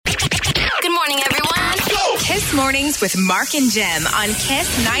Kiss Mornings with Mark and Jem on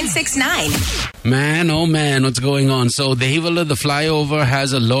Kiss 96.9. Man, oh man, what's going on? So the Hivela, the flyover,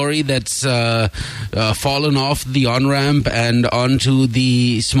 has a lorry that's fallen off the on-ramp and onto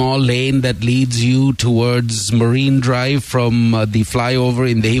the small lane that leads you towards Marine Drive from the flyover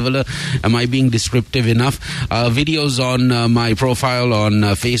in the Hivela. Am I being descriptive enough? Videos on my profile on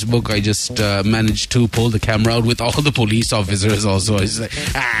Facebook. I just managed to pull the camera out with all the police officers also. I was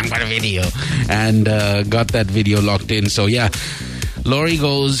like, I've got a video. And got that video locked in. So yeah. Lorry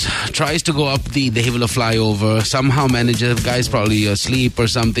tries to go up the Hivela flyover, somehow manages, the guy's probably asleep or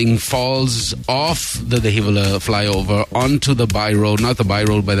something, falls off the Hivela flyover onto the by road, not the by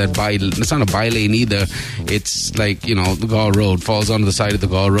road, but that by, it's not a by lane either, it's like, the Gaur Road, falls onto the side of the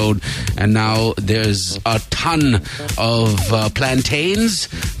Gaur Road, and now there's a ton of plantains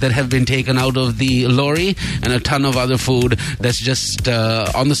that have been taken out of the lorry, and a ton of other food that's just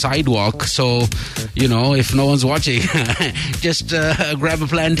on the sidewalk, so, if no one's watching, just grab a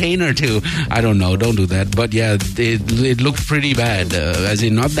plantain or two. I don't know, don't do that. But yeah, it looked pretty bad. As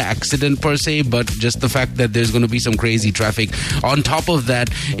in, not the accident per se, but just the fact that there's going to be some crazy traffic. On top of that,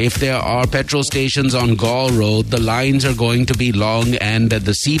 if there are petrol stations on Gaur Road, the lines are going to be long, and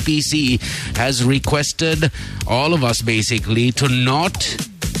the CPC has requested all of us basically to not...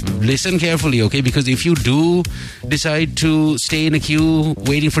 Listen carefully, okay? Because if you do decide to stay in a queue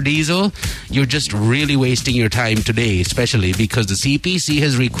waiting for diesel, you're just really wasting your time today, especially because the CPC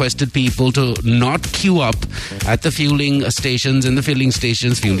has requested people to not queue up at the fueling stations and the filling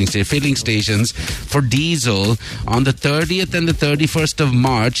stations for diesel on the 30th and the 31st of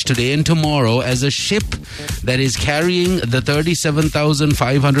March, today and tomorrow, as a ship that is carrying the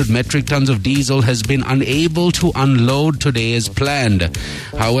 37,500 metric tons of diesel has been unable to unload today as planned.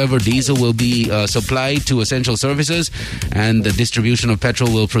 However, diesel will be supplied to essential services, and the distribution of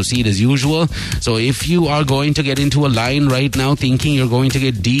petrol will proceed as usual. So if you are going to get into a line right now thinking you're going to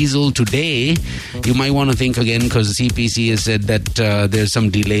get diesel today, you might want to think again, because the CPC has said that there's some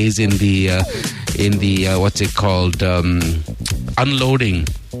delays in the what's it called, unloading.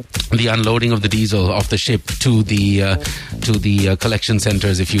 The unloading of the diesel off the ship to the collection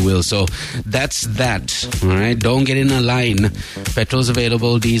centers, if you will. So that's that. All right, don't get in a line. Petrol's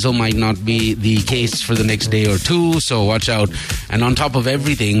available. Diesel might not be the case for the next day or two. So watch out. And on top of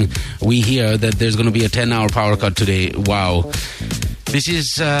everything, we hear that there's going to be a 10-hour power cut today. Wow. This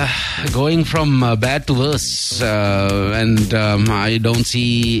is going from bad to worse, and I don't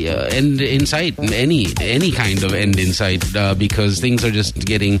see end in sight, any kind of end in sight, because things are just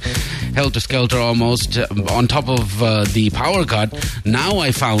getting helter-skelter almost. On top of the power cut, now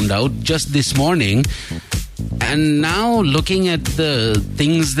I found out just this morning. And now, looking at the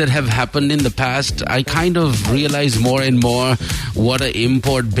things that have happened in the past, I kind of realize more and more what an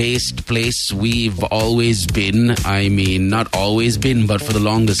import-based place we've always been. I mean, not always been, but for the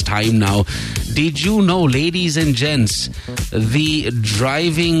longest time now. Did you know, ladies and gents, the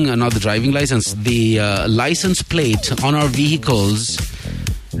license plate on our vehicles,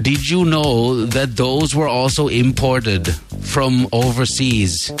 did you know that those were also imported from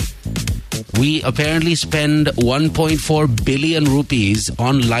overseas? We apparently spend 1.4 billion rupees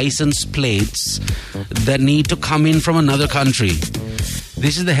on license plates that need to come in from another country.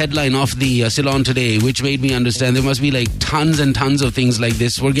 This is the headline of the Ceylon Today, which made me understand there must be like tons and tons of things like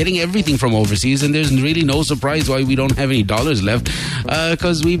this. We're getting everything from overseas, and there's really no surprise why we don't have any dollars left,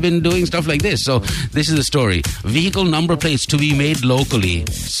 because we've been doing stuff like this. So this is the story. Vehicle number plates to be made locally.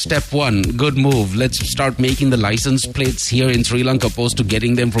 Step one, good move. Let's start making the license plates here in Sri Lanka opposed to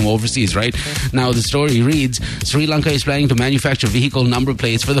getting them from overseas, right? Now the story reads, Sri Lanka is planning to manufacture vehicle number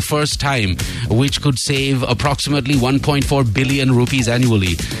plates for the first time, which could save approximately 1.4 billion rupees annually.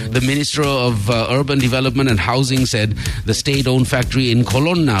 The Minister of Urban Development and Housing said the state-owned factory in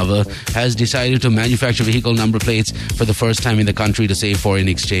Kolonnava has decided to manufacture vehicle number plates for the first time in the country to save foreign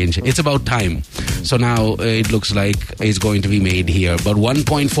exchange. It's about time. So now it looks like it's going to be made here. But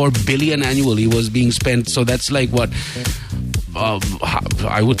 1.4 billion annually was being spent. So that's like what?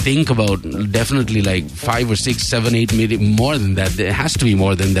 I would think about definitely like 5 or 6, 7, 8 million, more than that. There has to be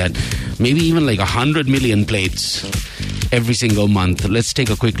more than that. Maybe even like 100 million plates every single month. Let's take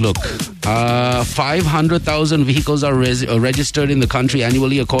a quick look. 500,000 vehicles are registered in the country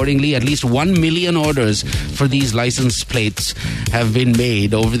annually. Accordingly, at least 1 million orders for these license plates have been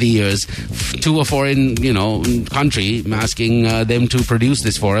made over the years to a foreign, country, asking them to produce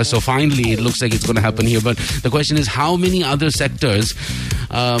this for us. So finally, it looks like it's going to happen here. But the question is, how many other sectors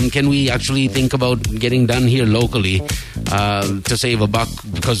can we actually think about getting done here locally to save a buck?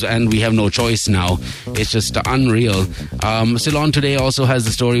 And we have no choice now. It's just unreal. Ceylon Today also has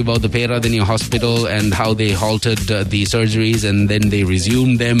the story about the Pera better than your hospital, and how they halted the surgeries and then they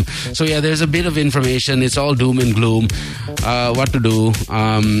resumed them. So yeah, there's a bit of information. It's all doom and gloom. What to do?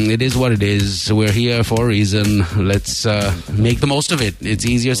 It is what it is. We're here for a reason. Let's make the most of it. It's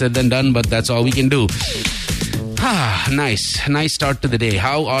easier said than done, but that's all we can do. Nice start to the day.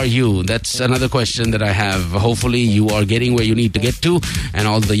 How are you? That's another question that I have. Hopefully you are getting where you need to get to, and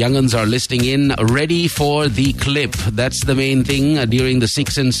all the young'uns are listening in, ready for the clip. That's the main thing. During the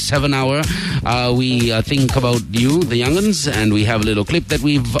 6 and 7 hour, we think about you, the young'uns, and we have a little clip that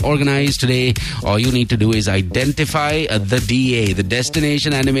we've organized today. All you need to do is identify the DA, the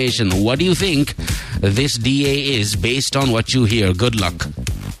destination animation. What do you think this DA is based on what you hear? Good luck.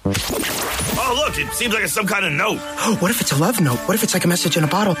 Oh, look, it seems like it's some kind of note. What if it's a love note? What if it's like a message in a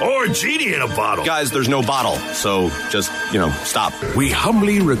bottle? Or a genie in a bottle. Guys, there's no bottle, so just, stop. We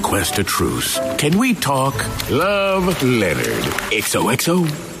humbly request a truce. Can we talk? Love, Leonard. XOXO.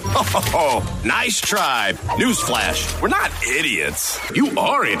 Oh, nice try. Newsflash, we're not idiots. You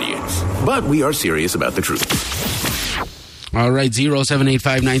are idiots. But we are serious about the truth. All right,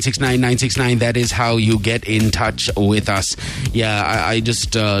 0785-969-969. That is how you get in touch with us. Yeah, I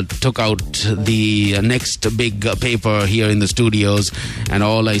just took out the next big paper here in the studios, and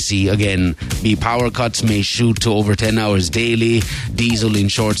all I see, again, the power cuts may shoot to over 10 hours daily. Diesel in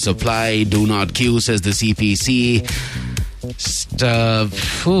short supply. Do not queue, says the CPC.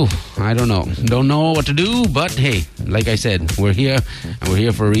 I don't know. Don't know what to do, but hey, like I said, we're here, and we're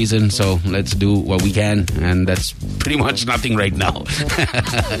here for a reason, so let's do what we can, and that's pretty much nothing right now.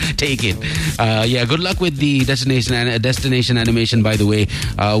 Take it. Yeah, good luck with the destination animation, by the way.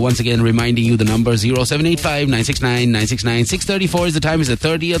 Once again, reminding you the number 0785-969-969. 6:34 is the time. It's the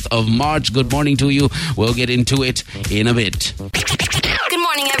 30th of March. Good morning to you. We'll get into it in a bit. Good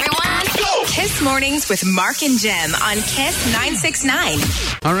morning, everyone. Kiss Mornings with Mark and Jem on Kiss 969.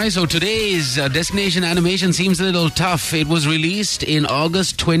 All right, so today's destination animation seems a little tough. It was released in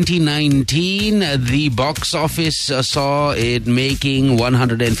August 2019. The box office saw it making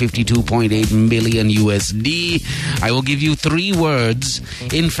 152.8 million USD. I will give you 3 words.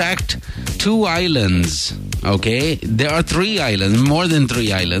 In fact, 2 islands. Okay, there are 3 islands, more than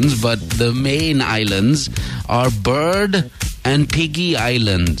 3 islands, but the main islands are Bird and Piggy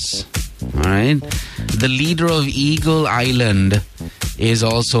Islands. All right. The leader of Eagle Island is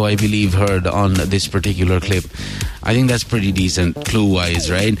also, I believe, heard on this particular clip. I think that's pretty decent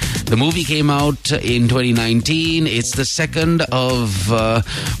clue-wise, right? The movie came out in 2019. It's the second of,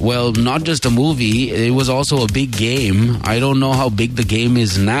 not just a movie. It was also a big game. I don't know how big the game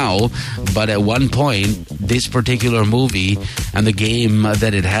is now, but at one point, this particular movie and the game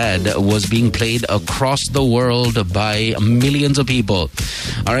that it had was being played across the world by millions of people.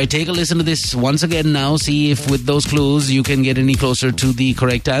 All right, take a listen to this once again now. See if with those clues you can get any closer to the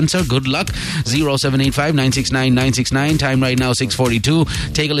correct answer. Good luck. 0785-969-969. Time right now 6:42.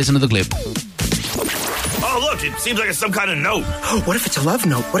 Take a listen to the clip. Oh, look, it seems like it's some kind of note. What if it's a love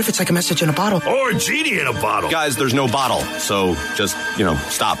note? What if it's like a message in a bottle? Or a genie in a bottle. Guys, there's no bottle, so just,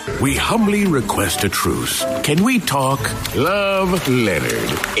 stop. We humbly request a truce. Can we talk? Love, Leonard.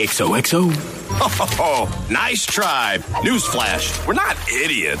 XOXO. Oh, nice try. Newsflash, we're not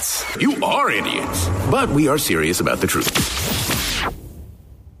idiots. You are idiots. But we are serious about the truth.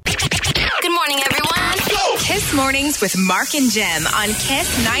 Good morning, everyone. Kiss Mornings with Mark and Jem on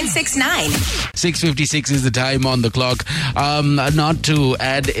Kiss 969. 6:56 is the time on the clock. Not to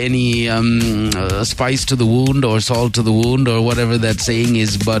add any spice to the wound or salt to the wound or whatever that saying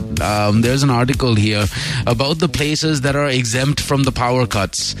is, but there's an article here about the places that are exempt from the power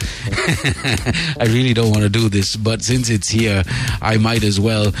cuts. I really don't want to do this, but since it's here, I might as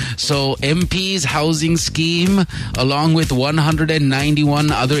well. So MP's housing scheme, along with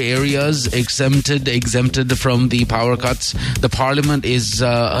 191 other areas exempted from the power cuts. The parliament is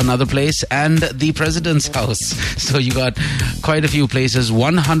another place, and the president's house. So you got quite a few places,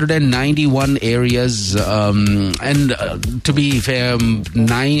 191 areas, and to be fair,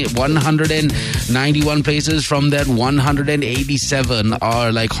 191 places. From that, 187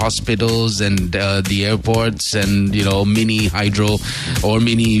 are like hospitals and the airports and, mini hydro or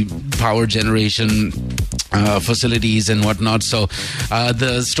mini power generation facilities and whatnot. So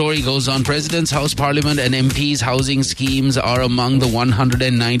the story goes on. President's House, Parliament and MP's housing schemes are among the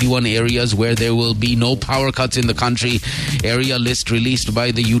 191 areas where there will be no power cuts in the country. Area list released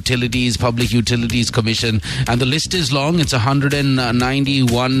by the Public Utilities Commission. And the list is long. It's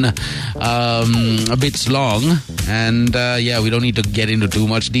 191 bits long. And we don't need to get into too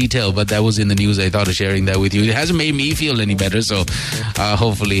much detail, but that was in the news. I thought of sharing that with you. It hasn't made me feel any better, so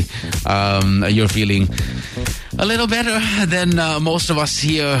hopefully you're feeling A little better than most of us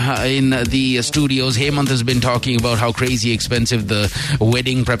here in the studios. Hemant has been talking about how crazy expensive the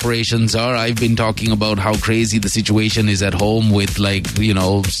wedding preparations are. I've been talking about how crazy the situation is at home with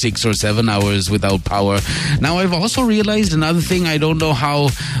 6 or 7 hours without power. Now, I've also realized another thing. I don't know how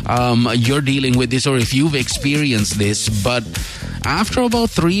you're dealing with this or if you've experienced this, but after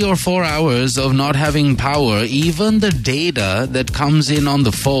about 3 or 4 hours of not having power, even the data that comes in on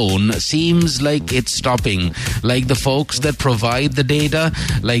the phone seems like it's stopping. Like the folks that provide the data,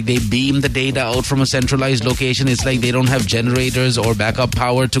 like they beam the data out from a centralized location. It's like they don't have generators or backup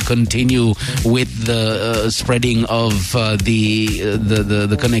power to continue with the spreading of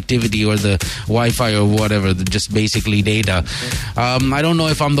the connectivity or the Wi-Fi or whatever, just basically data. I don't know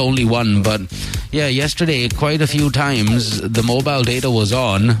if I'm the only one, but yeah, yesterday quite a few times the mobile data was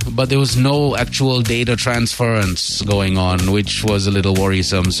on, but there was no actual data transference going on, which was a little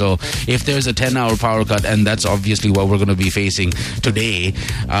worrisome. So if there's a 10-hour power cut, and that's obviously what we're going to be facing today,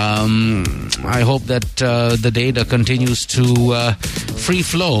 I hope that the data continues to free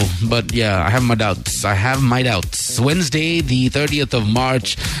flow. But yeah, I have my doubts. Wednesday, the 30th of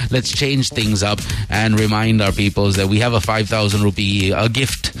March, let's change things up and remind our peoples that we have a 5,000 rupee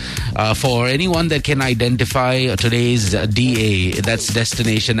gift for anyone that can identify today's DA. That's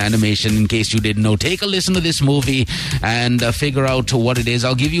Destination Animation, in case you didn't know. Take a listen to this movie and figure out what it is.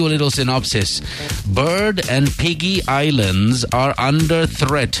 I'll give you a little synopsis. Bird and Piggy Islands are under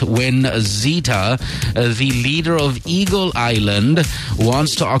threat when Zeta, the leader of Eagle Island,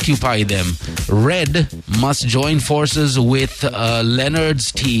 wants to occupy them. Red must join forces with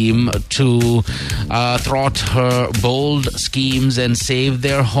Leonard's team to thwart her bold schemes and save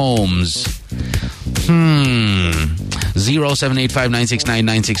their homes.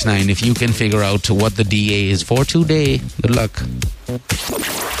 0785969969 if you can figure out what the DA is for today. Good luck.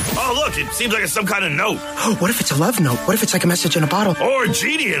 Oh, look, it seems like it's some kind of note. What if it's a love note? What if it's like a message in a bottle? Or a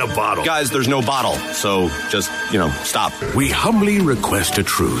genie in a bottle. Guys, there's no bottle, so just, stop. We humbly request a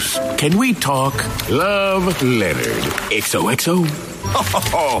truce. Can we talk? Love, Leonard. XOXO.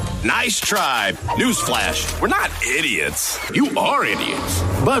 Oh, nice try. Newsflash, we're not idiots. You are idiots.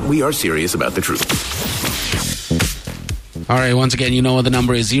 But we are serious about the truth. All right, once again, you know what the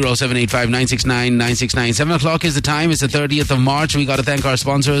number is, 0785969969. 7 o'clock is the time. It's the 30th of March. We got to thank our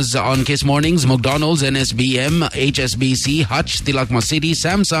sponsors on Kiss Mornings: McDonald's, NSBM, HSBC, Hutch, Tilakma City,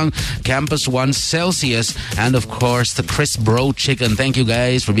 Samsung, Campus One, Celsius, and of course, the Chris Bro Chicken. Thank you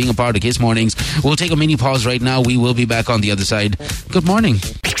guys for being a part of Kiss Mornings. We'll take a mini pause right now. We will be back on the other side. Good morning.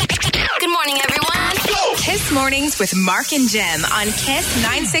 Good morning, everyone. Kiss Mornings with Mark and Jem on Kiss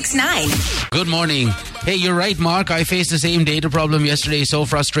 969. Good morning. Hey, you're right, Mark. I faced the same data problem yesterday. So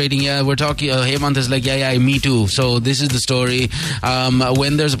frustrating. Yeah, we're talking. Hemant is like, yeah, me too. So this is the story.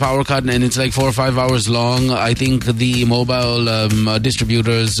 When there's a power cut and it's like 4 or 5 hours long, I think the mobile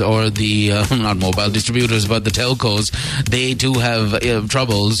distributors, or the not mobile distributors, but the telcos, they too have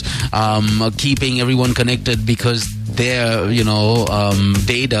troubles keeping everyone connected, because their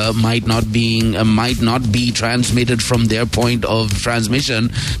data might not be transmitted from their point of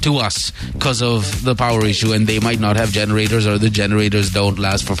transmission to us because of the power issue, and they might not have generators, or the generators don't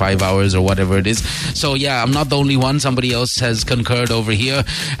last for 5 hours or whatever it is. So yeah, I'm not the only one. Somebody else has concurred over here.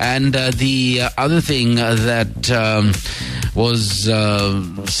 And the other thing that was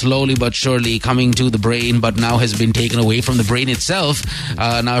slowly but surely coming to the brain, but now has been taken away from the brain itself.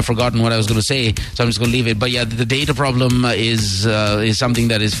 Now I've forgotten what I was going to say, so I'm just going to leave it. But yeah, the data problem is something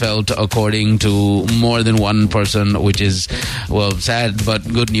that is felt according to more than one person, which is, well, sad but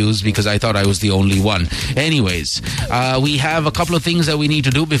good news, because I thought I was the only one. Anyways, we have a couple of things that we need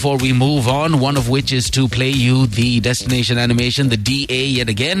to do before we move on, one of which is to play you the Destination Animation, the DA, yet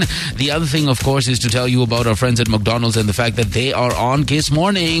again. The other thing, of course, is to tell you about our friends at McDonald's and the fact that they are on Kiss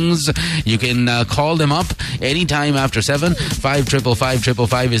Mornings. You can call them up anytime after 7.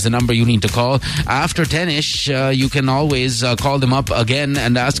 555-555 is the number you need to call. After 10-ish, you can always call them up again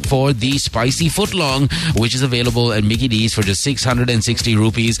and ask for the spicy footlong, which is available at Mickey D's for just 660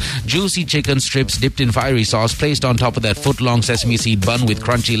 rupees. Juicy chicken strips dipped in fiery sauce, placed on top of that footlong sesame seed bun with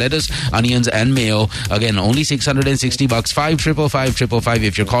crunchy lettuce, onions, and mayo. Again, only 660 bucks. 555-555.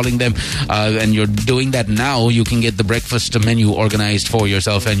 If you're calling them and you're doing that now, you can get the breakfast menu organized for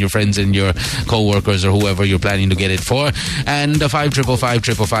yourself and your friends and your co-workers or whoever you're planning to get it for. And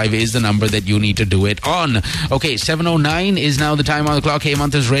 555-555 is the number that you need to do it on. Okay, 7:09 is now the time on the clock.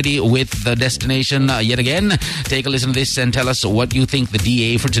 Hemant is ready with the destination yet again. Take a listen to this and tell us what you think the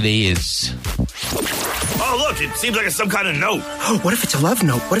DA for today is. Oh, look, it seems like it's some kind of note. What if it's a love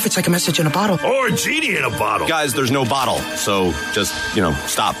note? What if it's like a message in a bottle? Or a genie in a bottle. Guys, there's no bottle, so just,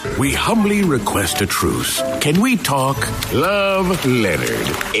 stop. We humbly request a truce. Can we talk? Love, Leonard.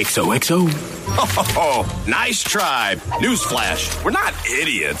 XOXO. Oh, nice try. Newsflash, we're not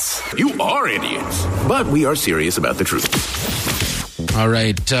idiots. You are idiots. But we are serious about the truth. All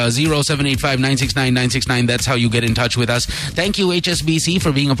right, 0785-969-969. That's how you get in touch with us. Thank you, HSBC,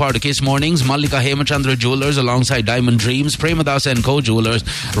 for being a part of Kiss Mornings. Mallika Hemachandra Jewelers alongside Diamond Dreams, Premadas & Co. Jewelers,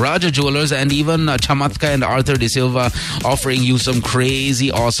 Raja Jewelers, and even Chamatka and Arthur De Silva offering you some crazy,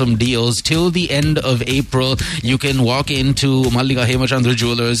 awesome deals. Till the end of April, you can walk into Mallika Hemachandra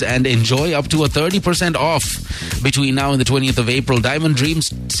Jewelers and enjoy up to a 30% off between now and the 20th of April. Diamond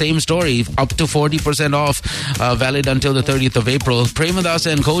Dreams, same story, up to 40% off, valid until the 30th of April. Premadas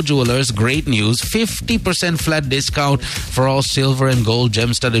 & Co. Jewelers, great news, 50% flat discount for all silver and gold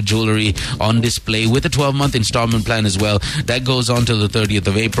gem-studded jewelry on display with a 12-month installment plan as well. That goes on till the 30th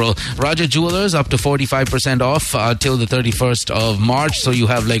of April. Raja Jewelers, up to 45% off till the 31st of March, so you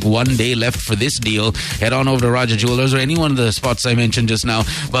have like 1 day left for this deal. Head on over to Raja Jewelers or any one of the spots I mentioned just now,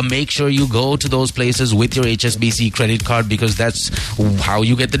 but make sure you go to those places with your HSBC credit card because that's how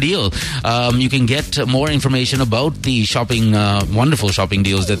you get the deal. You can get more information about the shopping wonderful shopping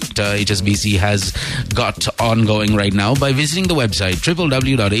deals that HSBC has got ongoing right now by visiting the website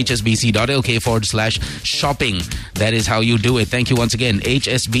www.hsbc.lk/shopping. That is how you do it. Thank you once again,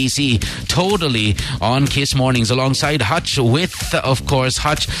 HSBC, totally on Kiss Mornings alongside Hutch with, of course,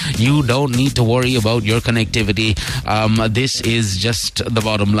 Hutch. You don't need to worry about your connectivity. This is just the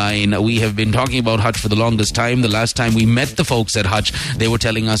bottom line. We have been talking about Hutch for the longest time. The last time we met the folks at Hutch, they were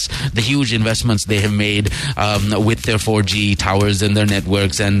telling us the huge investments they have made with their 4G towers and their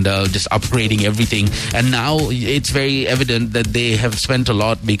networks and just upgrading everything. And now it's very evident that they have spent a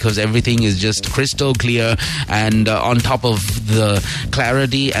lot because everything is just crystal clear and on top of the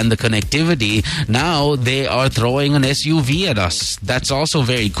clarity and the connectivity, now they are throwing an SUV at us. That's also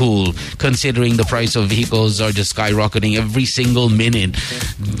very cool considering the price of vehicles are just skyrocketing every single minute.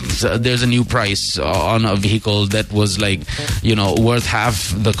 There's a new price on a vehicle that was like, worth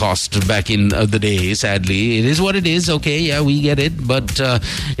half the cost back in the day, sadly. It is what it is. Okay, yeah, we get it. But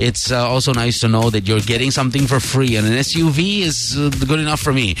it's also nice to know that you're getting something for free. And an SUV is good enough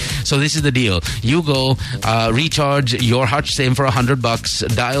for me. So this is the deal. You go recharge your Hutch SIM for $100.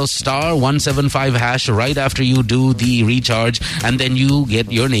 Dial *175# right after you do the recharge. And then you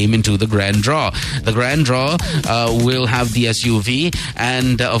get your name into the grand draw. The grand draw will have the SUV.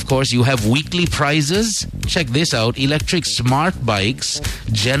 And of course, you have weekly prizes. Check this out. Electric smart bikes,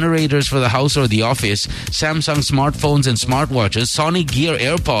 generators for the house or the office, Samsung smartphones and smartwatches, Sonic Gear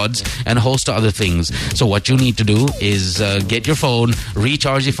AirPods, and a host of other things. So what you need to do is get your phone,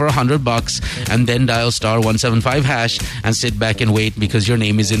 recharge it for $100, and then dial *175# and sit back and wait because your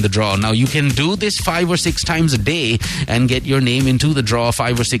name is in the draw. Now you can do this 5 or 6 times a day and get your name into the draw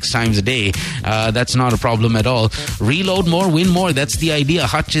 5 or 6 times a day. That's not a problem at all. Reload more, win more. That's the idea.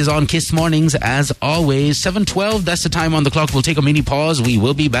 Hutch is on Kiss Mornings as always. 7:12. That's the time on the clock. We'll take a mini pause. We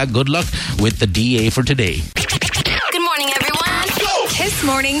will be back. Good luck with the DA for today. Good morning, everyone. Kiss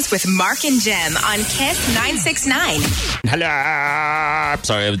Mornings with Mark and Jem on Kiss 969. Hello.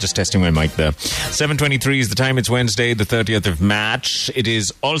 Sorry, I was just testing my mic there. 7:23 is the time. It's Wednesday, the 30th of March. It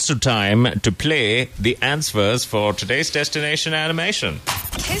is also time to play the answers for today's destination animation.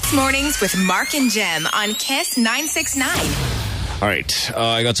 Kiss Mornings with Mark and Jem on Kiss 969. All right,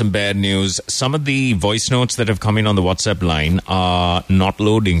 I got some bad news. Some of the voice notes that have come in on the WhatsApp line are not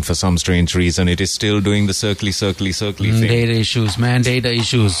loading for some strange reason. It is still doing the circly thing. Data issues, man, data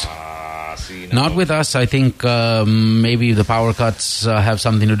issues. Not with us. I think maybe the power cuts have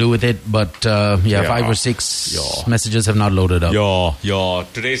something to do with it. But 5 or 6 messages have not loaded up.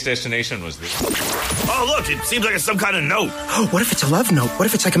 Today's destination was this. Oh, look, it seems like it's some kind of note. What if it's a love note? What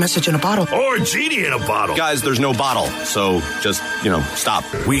if it's like a message in a bottle? Or a genie in a bottle. Guys, there's no bottle, so just, stop.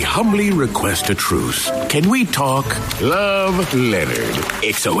 We humbly request a truce. Can we talk? Love, Leonard.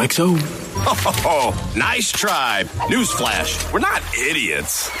 XOXO. Oh, nice try. Newsflash, we're not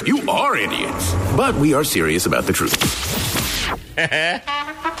idiots. You are idiots. But we are serious about the truth.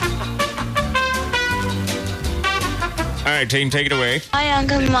 All right, team, take it away. Hi,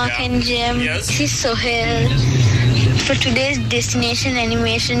 Uncle Mark and Jem. Yes? This is Sohail. For today's destination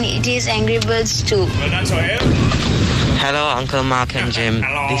animation, it is Angry Birds 2. Well, that's all. Hello, Uncle Mark and Jem.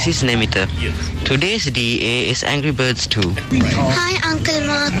 Hello. This is Nemita. Yes. Today's DA is Angry Birds 2. Hi, Uncle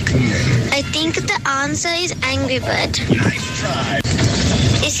Mark. I think the answer is Angry Bird. Nice try.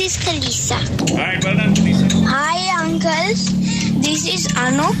 This is Kalisa. All right, well done, Lisa. Hi, uncles. This is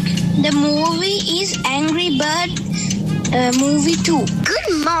Anuk. The movie is Angry Bird Movie 2. Good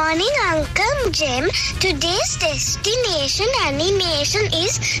morning, Uncle Jim. Today's destination animation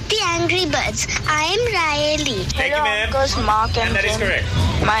is The Angry Birds. I am Riley. Thank you, ma'am. Uncles Mark and That is Jim. correct.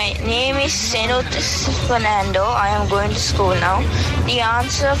 My name is Senotis Fernando. I am going to school now. The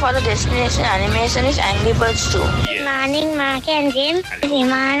answer for the destination animation is Angry Birds 2. Good morning, Mark and Jim.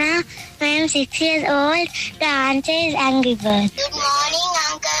 Imana. I am 6 years old. The answer is Angry Birds. Good morning,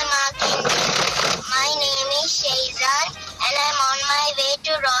 Uncle Mark and Jim. My name is Shaizan and I'm on my way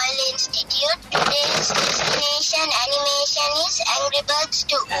to Royal Institute. Today's destination animation is Angry Birds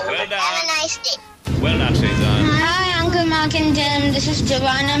 2. Well done. Have a nice day. Well done, Shazan. Hi, Uncle Mark and Jim. This is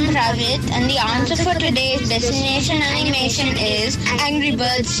Javanam Pravit, and the answer for today's destination animation is Angry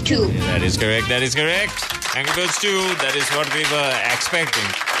Birds 2. That is correct. That is correct. Angry Birds 2. That is what we were expecting.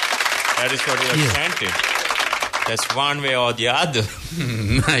 That is what we were chanting. That's one way or the other.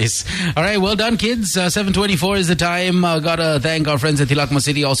 Nice. All right, well done, kids. 7:24 is the time. Gotta thank our friends at Tilakma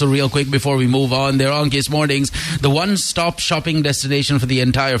City also real quick before we move on. They're on Kiss Mornings, the one-stop shopping destination for the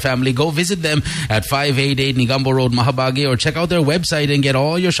entire family. Go visit them at 588 Nigambo Road, Mahabagi, or check out their website and get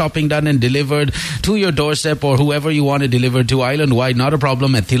all your shopping done and delivered to your doorstep or whoever you want it delivered to island-wide. Not a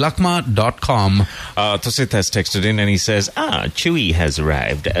problem at tilakma.com. Tusit has texted in and he says, Chewy has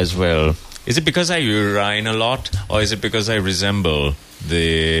arrived as well. Is it because I urine a lot, or is it because I resemble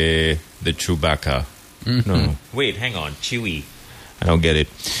the Chewbacca? No. Wait, hang on. Chewy. I don't get it.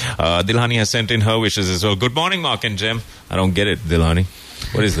 Dilhani has sent in her wishes as well. Good morning, Mark and Jem. I don't get it, Dilhani.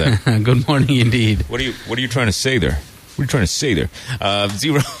 What is that? Good morning, indeed. What are you trying to say there? What are you trying to say there?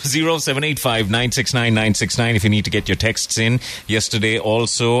 0785-969-969 if you need to get your texts in. Yesterday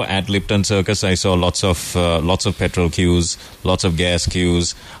also at Lipton Circus I saw lots of petrol queues, lots of gas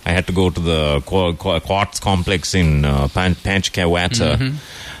queues. I had to go to the Quartz complex in Panchkawata. Mm-hmm.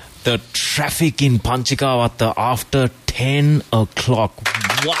 The traffic in Panchkawata after 10 o'clock.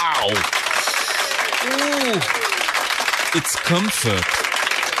 Wow! Ooh. It's comfort.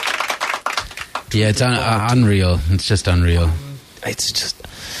 Yeah, it's unreal. It's just unreal. It's just...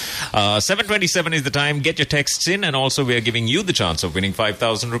 7:27 is the time. Get your texts in, and also we are giving you the chance of winning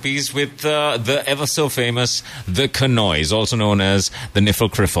 5,000 rupees with the ever so famous The Canoys, also known as the Niffle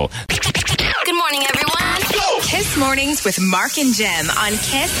Criffle. Good morning, everyone. Kiss Mornings with Mark and Jem on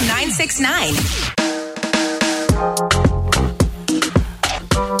Kiss 969.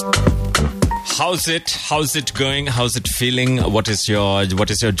 How's it going? How's it feeling? What is your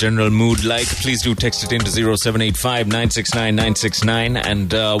general mood like? Please do text it into 0785-969-969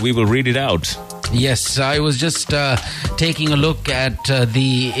 and we will read it out. Yes, I was just taking a look at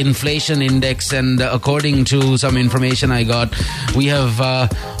the inflation index, and according to some information I got, we have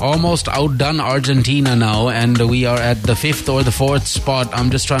almost outdone Argentina now, and we are at the 5th or the 4th spot.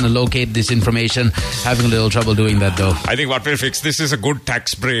 I'm just trying to locate this information. Having a little trouble doing that, though. I think what we'll fix, this is a good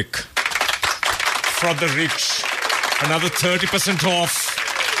tax break for the rich. Another 30% off.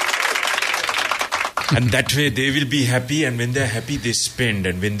 And that way they will be happy, and when they're happy, they spend.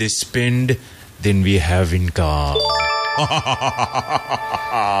 And when they spend, then we have income.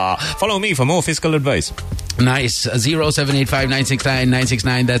 Follow me for more fiscal advice. Nice.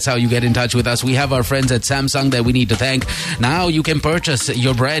 0785-969-969. That's how you get in touch with us. We have our friends at Samsung that we need to thank. Now you can purchase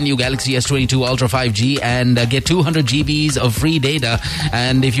your brand new Galaxy S22 Ultra 5G and get 200 GBs of free data.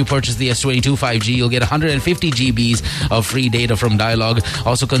 And if you purchase the S22 5G, you'll get 150 GBs of free data from Dialog.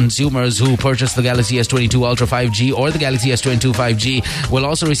 Also, consumers who purchase the Galaxy S22 Ultra 5G or the Galaxy S22 5G will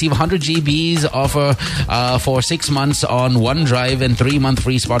also receive 100 GBs offer for 6 months on OneDrive and 3-month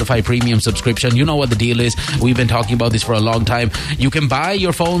free Spotify Premium subscription. You know what the deal is. We've been talking about this for a long time. You can buy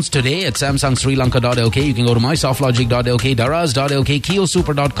your phones today at samsungsrilanka.lk. You can go to mysoftlogic.lk, daraz.lk,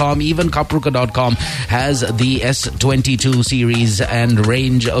 kiosuper.com, even kapruka.com has the S22 series and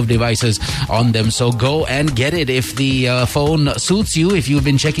range of devices on them. So go and get it if the phone suits you. If you've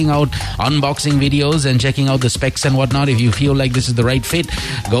been checking out unboxing videos and checking out the specs and whatnot, if you feel like this is the right fit,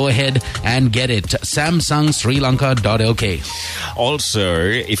 go ahead and get it. samsungsrilanka.lk. Also,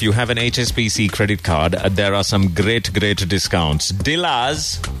 if you have an HSBC credit card, there are some great discounts.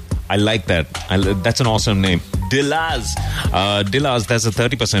 Dilaz, I like that. That's an awesome name. Dilaz. Dilaz, there's a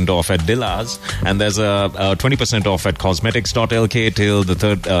 30% off at Dilaz, and there's a 20% off at cosmetics.lk till the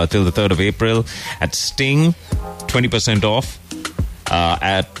 3rd of April. At Sting, 20% off.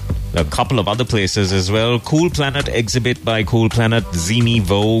 At a couple of other places as well. Cool Planet exhibit by Cool Planet, Zini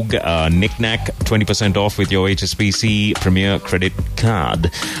Vogue, Knick-Knack, 20% off with your HSBC Premier Credit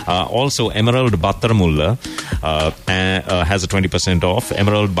Card. Also, Emerald Battaramulla has a 20% off.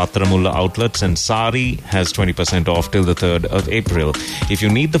 Emerald Battaramulla outlets and Sari has 20% off till the 3rd of April. If you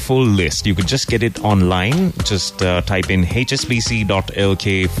need the full list, you could just get it online. Just type in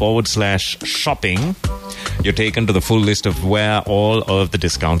hsbc.lk/shopping. You're taken to the full list of where all of the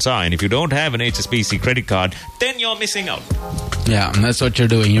discounts are. And if you don't have an HSBC credit card, then you're missing out. Yeah, that's what you're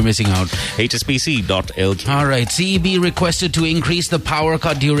doing. You're missing out. hsbc.lk. All right. CEB requested to increase the power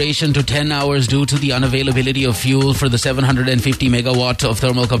cut duration to 10 hours due to the unavailability of fuel for the 750 megawatt of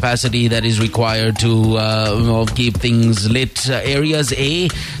thermal capacity that is required to keep things lit. Areas A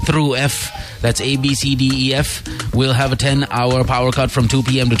through F, that's A, B, C, D, E, F, will have a 10-hour power cut from 2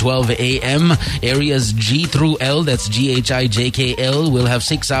 p.m. to 12 a.m. Areas G through L, that's GHIJKL, will have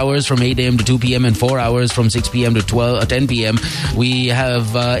 6 hours from 8 a.m. to 2 p.m. and 4 hours from 6 p.m. to 10 p.m. We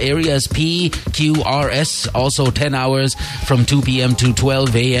have areas P, Q, R, S, also 10 hours from 2 p.m. to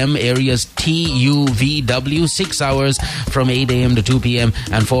 12 a.m. Areas T, U, V, W, 6 hours from 8 a.m. to 2 p.m.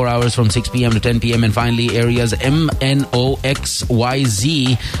 and 4 hours from 6 p.m. to 10 p.m. And finally, areas M, N, O, X, Y,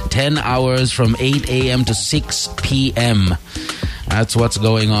 Z, 10 hours from 8 a.m. to 6 p.m. That's what's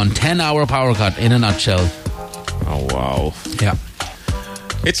going on. 10-hour power cut in a nutshell. Oh, wow. Yeah.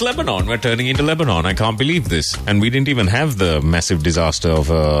 It's Lebanon. We're turning into Lebanon. I can't believe this. And we didn't even have the massive disaster of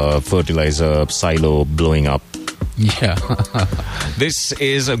a fertilizer silo blowing up. Yeah. This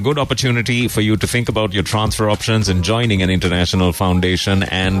is a good opportunity for you to think about your transfer options and joining an international foundation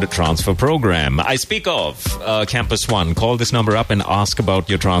and transfer program. I speak of Campus One. Call this number up and ask about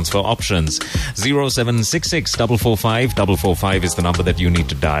your transfer options. 0766 445 445 is the number that you need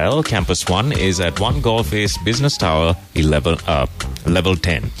to dial. Campus One is at 1 Golf Face Business Tower, level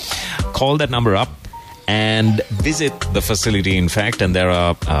 10. Call that number up and visit the facility, in fact, and there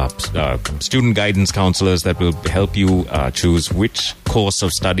are student guidance counselors that will help you choose which course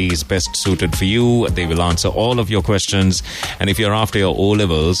of study is best suited for you. They will answer all of your questions, and if you're after your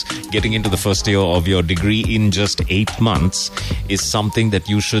O-levels, getting into the first year of your degree in just 8 months is something that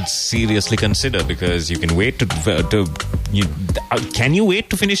you should seriously consider, because you can wait can you wait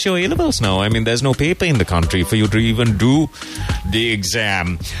to finish your A-levels now? I mean, there's no paper in the country for you to even do the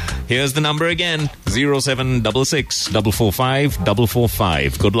exam. Here's the number again, 0766 445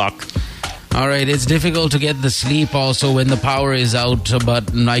 445. Good luck. All right, it's difficult to get the sleep also when the power is out, but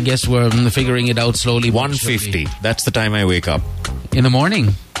I guess we're figuring it out slowly. 1:50. That's the time I wake up. In the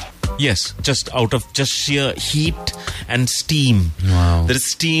morning? Yes, just out of just sheer heat and steam. Wow. There is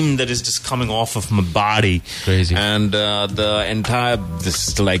steam that is just coming off of my body. Crazy. And the entire,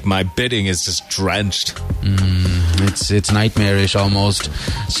 my bedding is just drenched. It's nightmarish almost.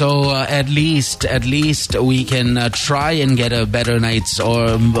 So at least we can try and get a better night's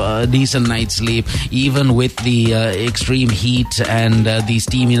or decent night's sleep, even with the extreme heat and the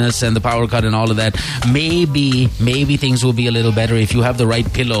steaminess and the power cut and all of that. Maybe things will be a little better if you have the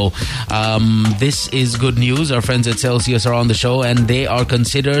right pillow. This is good news. Our friends at Celsius are on the show, and they are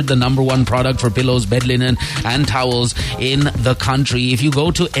considered the #1 product for pillows, bed linen, and towels in the country. If you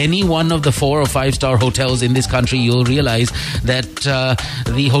go to any one of the 4 or 5-star hotels in this country, you'll realize that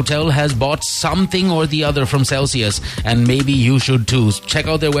the hotel has bought something or the other from Celsius, and maybe you should too. Check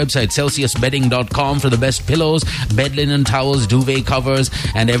out their website, celsiusbedding.com, for the best pillows, bed linen, towels, duvet covers,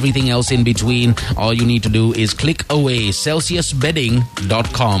 and everything else in between. All you need to do is click away,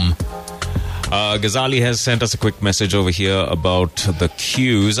 celsiusbedding.com. Ghazali has sent us a quick message over here about the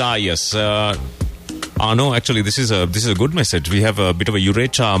queues. Yes. No, actually, this is a good message. We have a bit of a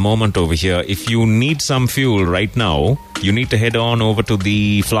eureka moment over here. If you need some fuel right now, you need to head on over to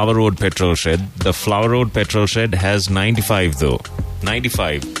the Flower Road petrol shed. The Flower Road petrol shed has 95 though.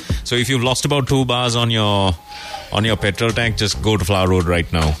 95. So if you've lost about 2 bars on your petrol tank, just go to Flower Road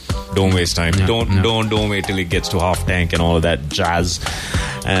right now. Don't waste time. Don't wait till it gets to half tank and all of that jazz.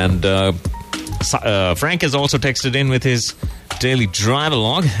 And Frank has also texted in with his daily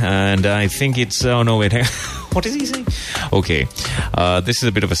drive-along, and I think it's... Oh, no, wait. What is he saying? Okay. This is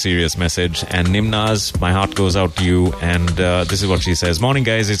a bit of a serious message. And Nimnaz, my heart goes out to you. And this is what she says. Morning,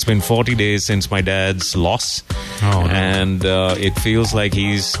 guys. It's been 40 days since my dad's loss. Oh, no. And it feels like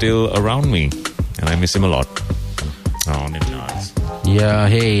he's still around me. And I miss him a lot. Oh, Nimnaz. Yeah,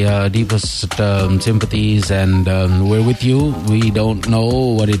 hey, deepest sympathies, and we're with you. We don't know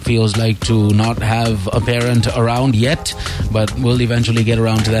what it feels like to not have a parent around yet, but we'll eventually get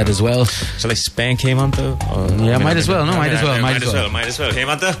around to that as well. Shall I spank Hemantha? Yeah, might as well. No, might as well.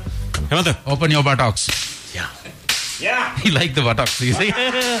 Hemantha. Open your buttocks. Yeah. Yeah. He liked the buttocks. He's like,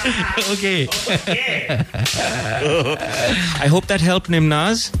 okay. I hope that helped,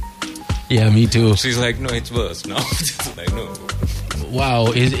 Nimnaz. Yeah, me too. She's like, no, it's worse. No, like, no.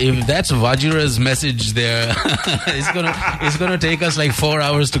 Wow, if that's Vajra's message there, it's gonna take us like 4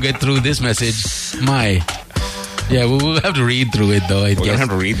 hours to get through this message. My. Yeah, we'll have to read through it though, I guess. We'll have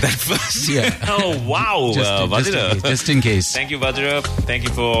to read that first. Yeah. Oh, wow. Vajra. Just in case. Thank you, Vajra. Thank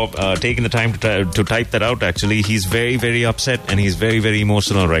you for taking the time to type that out, actually. He's very, very upset and he's very, very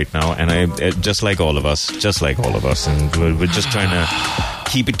emotional right now. And I just like all of us. And we're just trying to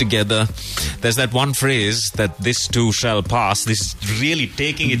keep it together. There's that one phrase that this too shall pass. This is really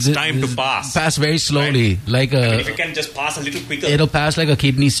taking its time to pass. Pass very slowly. Right? Like if it can just pass a little quicker. It'll pass like a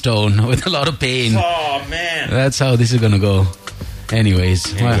kidney stone with a lot of pain. Oh, man. That's how this is going to go.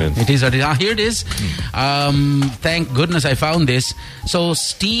 Anyways, well, it is what it is. Here it is. Thank goodness I found this. So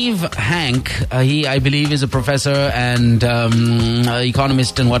Steve Hank, I believe is a professor and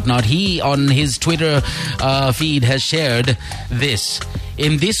economist and whatnot. He, on his Twitter feed, has shared this.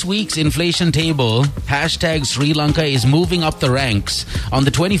 In this week's inflation table, hashtag Sri Lanka is moving up the ranks. On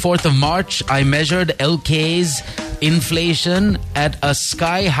the 24th of March, I measured LK's inflation at a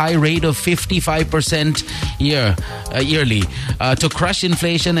sky-high rate of 55% yearly. To crush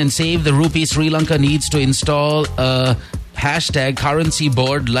inflation and save the rupee, Sri Lanka needs to install a hashtag currency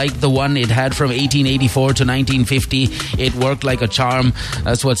board like the one it had from 1884 to 1950. It worked like a charm.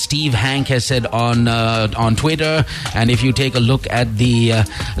 That's what Steve Hank has said on Twitter. And if you take a look at the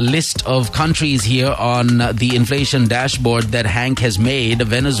list of countries here on the inflation dashboard that Hank has made,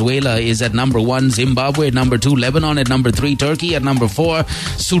 Venezuela is at number 1, Zimbabwe at number 2, Lebanon at number 3, Turkey at number 4,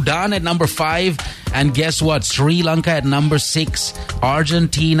 Sudan at number 5, and guess what? Sri Lanka at number 6.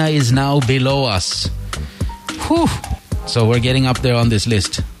 Argentina is now below us. Whew. So we're getting up there on this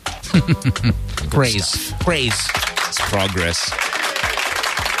list. Praise. It's progress.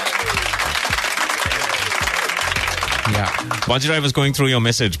 Yeah. Vajra was going through your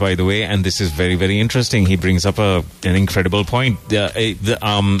message, by the way, and this is very, very interesting. He brings up an incredible point.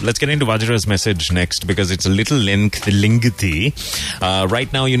 Let's get into Vajra's message next because it's a little lengthy.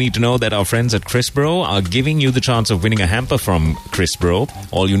 Right now, you need to know that our friends at Chrisbro are giving you the chance of winning a hamper from Chrisbro.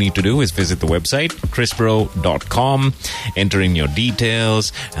 All you need to do is visit the website, chrisbro.com, enter in your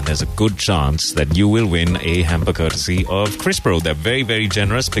details, and there's a good chance that you will win a hamper courtesy of Chrisbro. They're very, very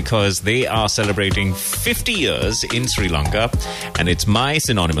generous because they are celebrating 50 years in Sri Lanka, and it's my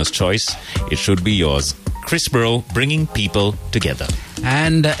synonymous choice. It should be yours. Chrisbro, bringing people together.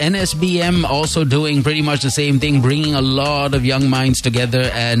 And NSBM also doing pretty much the same thing, bringing a lot of young minds together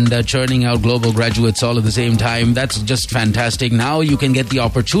and churning out global graduates all at the same time. That's just fantastic. Now you can get the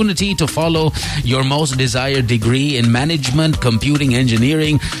opportunity to follow your most desired degree in management, computing,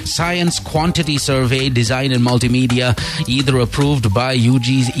 engineering, science, quantity survey, design and multimedia, either approved by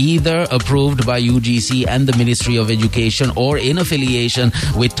UGC and the Ministry of Education, or in affiliation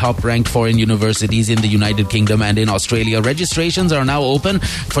with top-ranked foreign universities in the United Kingdom and in Australia. Registrations are now open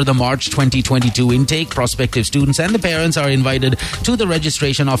for the March 2022 intake. Prospective students and the parents are invited to the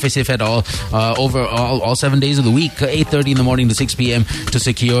registration office, if at all, over all 7 days of the week, 8:30 in the morning to 6 p.m. to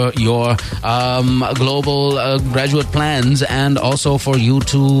secure your global graduate plans, and also for you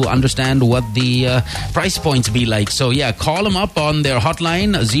to understand what the price points be like. So yeah, call them up on their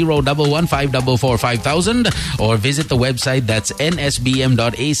hotline 011 544 5000 or visit the website, that's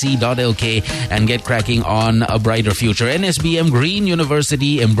nsbm.ac.lk, and get cracking on a brighter future. NSBM Green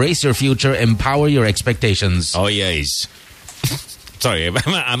University, embrace your future, empower your expectations. Oh, yes. Sorry,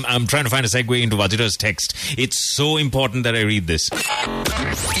 I'm trying to find a segue into Vajra's text. It's so important that I read this.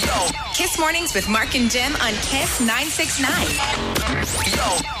 Kiss Mornings with Mark and Jim on Kiss 969.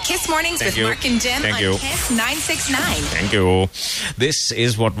 Kiss Mornings with Mark and Jim on Kiss 969. Thank you. This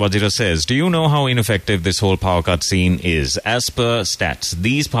is what Vajra says. Do you know how ineffective this whole power cut scene is? As per stats,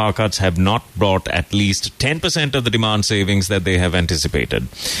 these power cuts have not brought at least 10% of the demand savings that they have anticipated.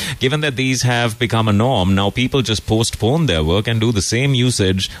 Given that these have become a norm, now people just postpone their work and do the same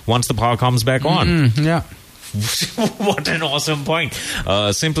usage once the power comes back on. Yeah. What an awesome point.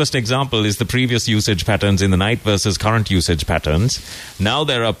 Simplest example is the previous usage patterns in the night versus current usage patterns. Now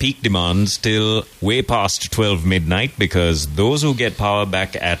there are peak demands till way past 12 midnight, because those who get power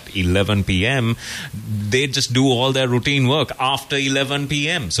back at 11 p.m., they just do all their routine work after 11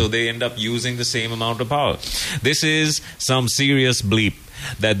 p.m. So they end up using the same amount of power. This is some serious bleep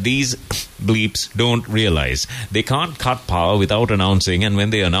that these bleeps don't realize. They can't cut power without announcing, and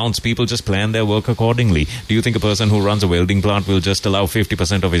when they announce, people just plan their work accordingly. Do you think a person who runs a welding plant will just allow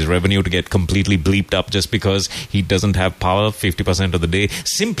 50% of his revenue to get completely bleeped up just because he doesn't have power 50% of the day?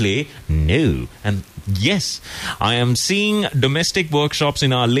 Simply no. And Yes, I am seeing domestic workshops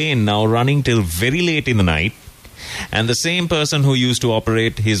in our lane now running till very late in the night. And the same person who used to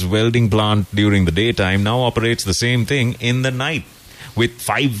operate his welding plant during the daytime now operates the same thing in the night, with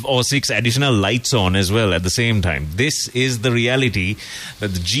 5 or 6 additional lights on as well at the same time. This is the reality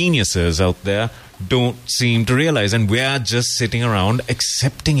that the geniuses out there don't seem to realize, and we're just sitting around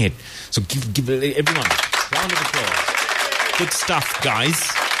accepting it. So give everyone a round of applause. Good stuff,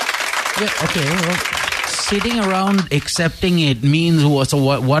 guys. Yeah, okay. Well, sitting around accepting it means what?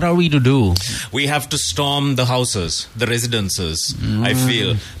 So what are we to do? We have to storm the houses, the residences, I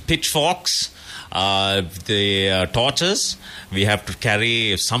feel. Pitchforks, the torches. We have to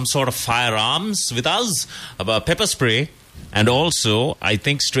carry some sort of firearms with us, pepper spray. And also, I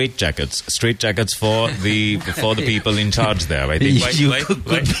think straitjackets for the people in charge there. I think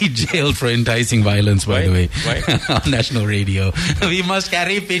could be jailed for enticing violence. By the way, on national radio, we must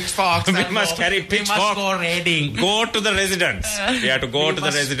carry pitchforks. We must go raiding. Go to the residence. We have to go to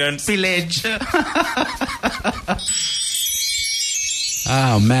the residence. Pillage.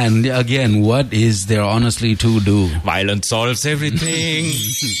 Oh man! Again, what is there honestly to do? Violence solves everything.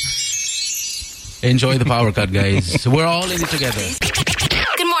 Enjoy the power cut, guys. We're all in it together.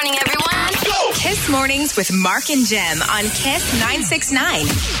 Good morning, everyone. Kiss Mornings with Mark and Jem on Kiss 969.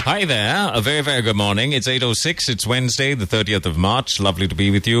 Hi there. A very, very good morning. It's 8:06. It's Wednesday, the 30th of March. Lovely to be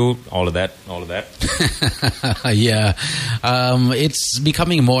with you. All of that. Yeah. It's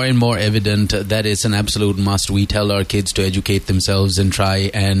becoming more and more evident that it's an absolute must. We tell our kids to educate themselves and try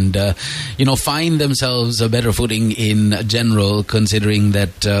and, find themselves a better footing in general, considering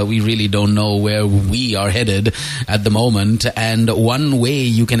that we really don't know where we are headed at the moment. And one way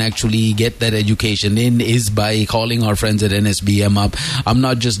you can actually get that education in is by calling our friends at NSBM up. I'm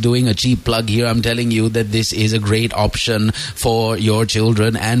not just doing a cheap plug here. I'm telling you that this is a great option for your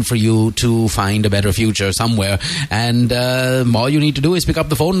children and for you to find a better future somewhere. And all you need to do is pick up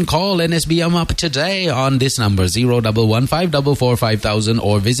the phone and call NSBM up today on this number, 011-544-5000,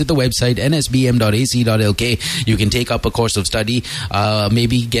 or visit the website nsbm.ac.lk. You can take up a course of study,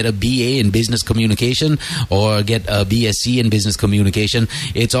 maybe get a BA in business communication or get a BSc in business communication.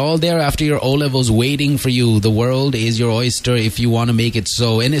 It's all there after your O-levels waiting for you. The world is your oyster if you want to make it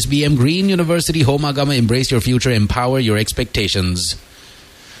so. NSBM Green University, Homagama, embrace your future, empower your expectations.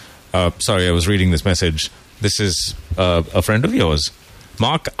 Sorry, I was reading this message. This is a friend of yours.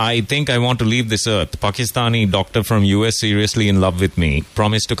 Mark, I think I want to leave this earth. Pakistani doctor from US seriously in love with me.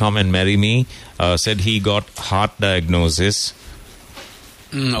 Promised to come and marry me. Said he got heart diagnosis.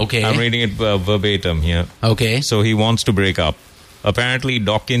 Okay. I'm reading it verbatim here. Okay. So he wants to break up. Apparently,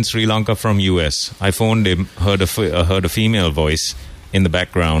 doc in Sri Lanka from US. I phoned him, heard a female voice in the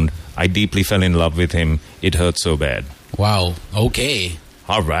background. I deeply fell in love with him. It hurt so bad. Wow. Okay.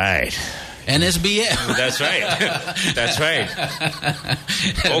 All right. NSBM. That's right. That's right.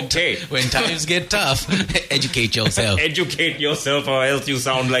 Okay. When times get tough, educate yourself. Educate yourself or else you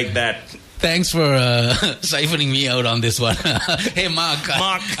sound like that. Thanks for siphoning me out on this one. Hey, Mark.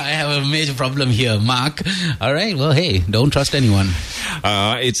 I have a major problem here. Mark. All right. Well, hey, don't trust anyone.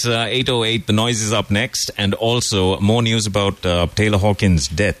 It's 8:08. The noise is up next. And also more news about Taylor Hawkins'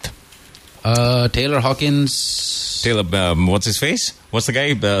 death. Taylor Hawkins... what's his face? What's the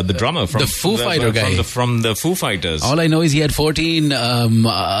guy? The drummer from the Foo Fighter guy from the Foo Fighters. All I know is he had 14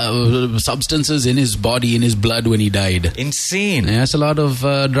 substances in his body, in his blood when he died. Insane. Yeah, that's a lot of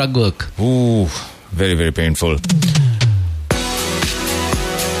drug work. Ooh, very, very painful.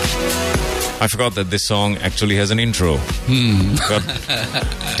 I forgot that this song actually has an intro. Got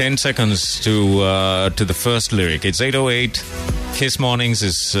 10 seconds to the first lyric. It's 8:08. Kiss Mornings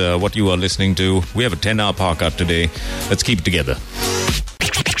is what you are listening to. We have a 10-hour power cut today. Let's keep it together.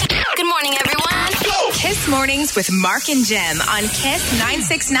 Good morning, everyone. Kiss Mornings with Mark and Jem on Kiss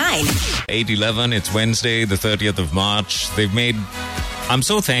 969. 8:11. It's Wednesday, the 30th of March. I'm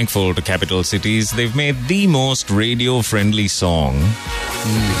so thankful to capital cities. They've made the most radio-friendly song.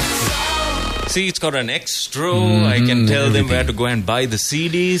 See, it's got an extra. I can tell them where to go and buy the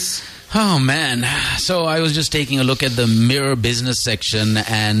CDs. Oh, man. So I was just taking a look at the Mirror business section,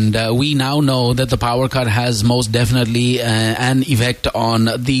 and we now know that the power cut has most definitely an effect on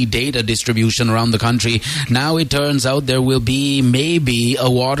the data distribution around the country. Now it turns out there will be maybe a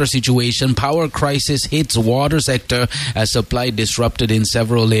water situation. Power crisis hits water sector as supply disrupted in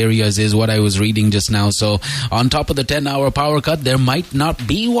several areas is what I was reading just now. So on top of the 10-hour power cut, there might not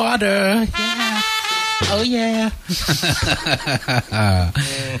be water. Yeah. Oh, yeah.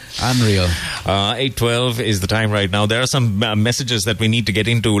 Unreal. 8:12 is the time right now. There are some messages that we need to get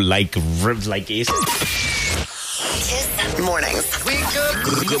into like ACE. Kiss mornings.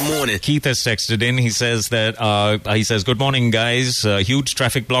 Good morning. Keith has texted in. He says good morning, guys. Huge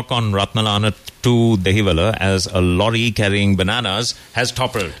traffic block on Ratnalana to Dehivala as a lorry carrying bananas has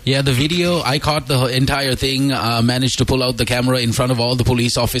toppled. Yeah, the video, I caught the entire thing, managed to pull out the camera in front of all the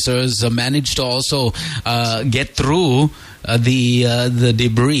police officers, managed to also get through the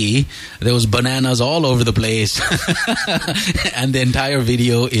debris. There was bananas all over the place. And the entire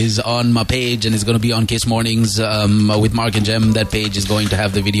video is on my page and it's going to be on Kiss Mornings with Mark and Jem. That page is going to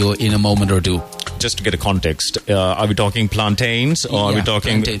have the video in a moment or two. Just to get a context, are we talking plantains or are we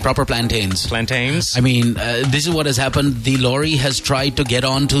talking... proper plantains. Plantains? I mean, this is what has happened. The lorry has tried to get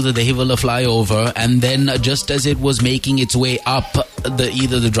onto the Dehivala flyover, and then just as it was making its way up,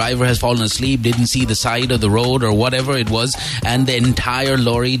 either the driver has fallen asleep, didn't see the side of the road or whatever it was, and the entire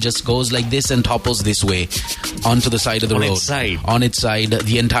lorry just goes like this and topples this way onto the side of the road. On its side.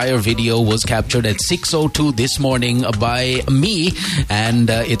 The entire video was captured at 6:02 this morning by me,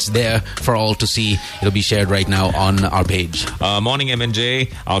 and it's there for all to see. It'll be shared right now on our page. Morning, MNJ.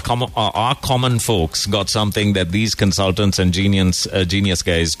 Our common folks got something that these consultants and genius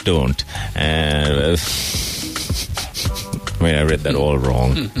guys don't. Wait, I read that all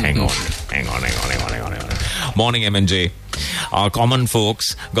wrong. Hang on. Morning, MNJ. Our common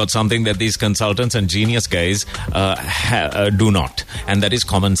folks got something that these consultants and genius guys do not, and that is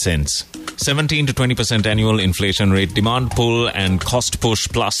common sense. 17 to 20% annual inflation rate, demand pull and cost push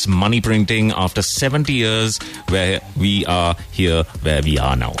plus money printing after 70 years where we are here where we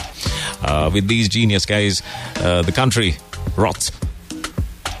are now. With these genius guys, the country rots.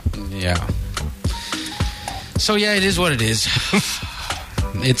 Yeah. So yeah, it is what it is.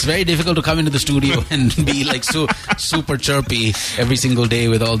 It's very difficult to come into the studio and be like super chirpy every single day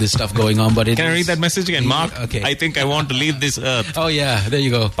with all this stuff going on. But Can I read that message again, Mark? Okay. I think I want to leave this earth. Oh yeah, there you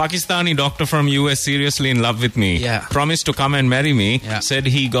go. Pakistani doctor from US seriously in love with me. Yeah. Promised to come and marry me. Yeah. Said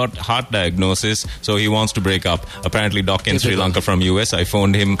he got heart diagnosis, so he wants to break up. Apparently, doc in Sri Lanka from US. I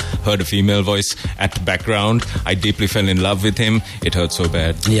phoned him, heard a female voice at background. I deeply fell in love with him. It hurt so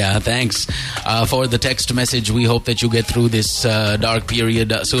bad. Yeah, thanks for the text message. We hope that you get through this dark period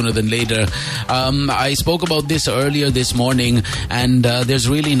sooner than later. I spoke about this earlier this morning, and there's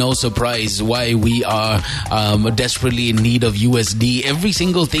really no surprise why we are desperately in need of USD. Every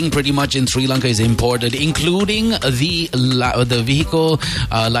single thing pretty much in Sri Lanka is imported, including the vehicle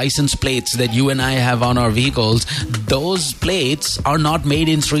license plates that you and I have on our vehicles. Those plates are not made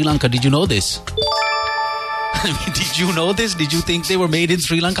in Sri Lanka. Did you know this? I mean, did you know this? Did you think they were made in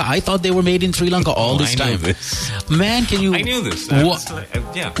Sri Lanka? I thought they were made in Sri Lanka all this time. I knew this. Man, can you... I knew this.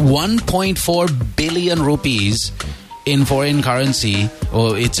 1.4 billion rupees in foreign currency,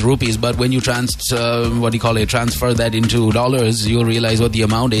 or it's rupees, but when you transfer that into dollars, you'll realize what the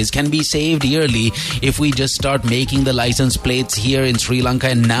amount is, can be saved yearly if we just start making the license plates here in Sri Lanka.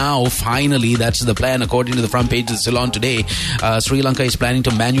 And now, finally, that's the plan. According to the front page of the Ceylon today, Sri Lanka is planning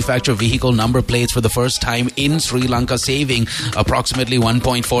to manufacture vehicle number plates for the first time in Sri Lanka, saving approximately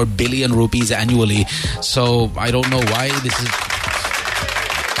 1.4 billion rupees annually. So, I don't know why this is...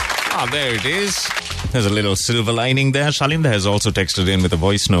 There it is. There's a little silver lining there. Shalinda has also texted in with a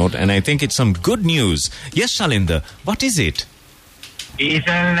voice note, and I think it's some good news. Yes, Shalinda, what is it?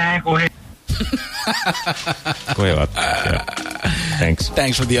 Go ahead. Yeah. Thanks.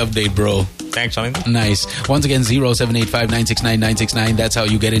 Thanks for the update, bro. Thanks, Shalinda. Nice. Once again, 0785-969-969. That's how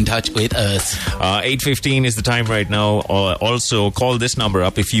you get in touch with us. 8:15 is the time right now. Also, call this number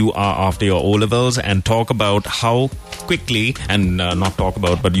up if you are after your O-levels and talk about how quickly, and not talk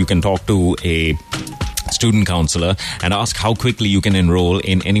about, but you can talk to a student counselor and ask how quickly you can enroll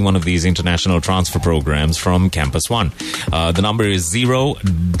in any one of these international transfer programs from Campus One. The number is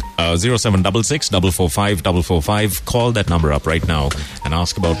 0766 445 445. Call that number up right now and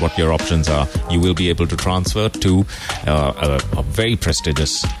ask about what your options are. You will be able to transfer to a very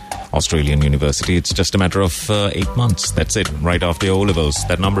prestigious Australian university. It's just a matter of 8 months. That's it. Right after your O-levels.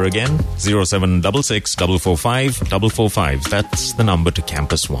 That number again, 0766 445 445. That's the number to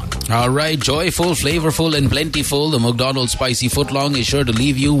Campus One. All right. Joyful, flavorful, and plentiful. The McDonald's Spicy Footlong is sure to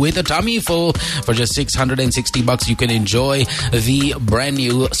leave you with a tummy full. For just $660, you can enjoy the brand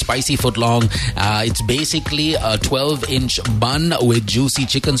new Spicy Footlong. It's basically a 12-inch bun with juicy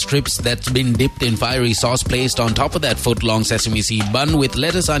chicken strips that's been dipped in fiery sauce, placed on top of that footlong sesame seed bun with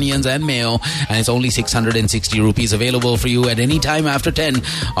lettuce, onions, returns and mail, and it's only 660 rupees, available for you at any time after 10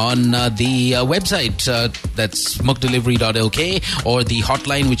 on the website. That's mukdelivery.lk, or the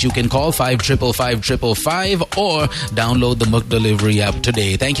hotline which you can call 5555555, or download the Muk Delivery app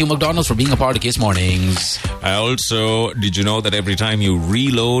today. Thank you, McDonald's, for being a part of Kiss Mornings. Also, did you know that every time you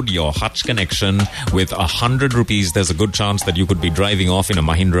reload your Hutch connection with 100 rupees, there's a good chance that you could be driving off in a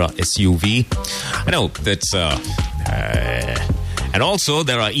Mahindra SUV? I know that's and also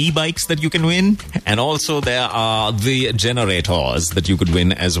there are e-bikes that you can win, and also there are the generators that you could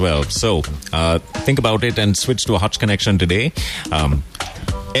win as well. So think about it and switch to a Hutch connection today.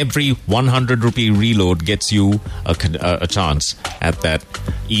 Every 100 rupee reload gets you a chance at that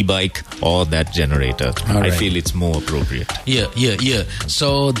e-bike or that generator. Right. I feel it's more appropriate. Yeah.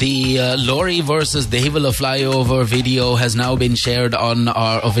 So the lorry versus Dehivalla flyover video has now been shared on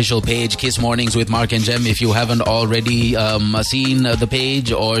our official page, Kiss Mornings with Mark and Jem. If you haven't already seen the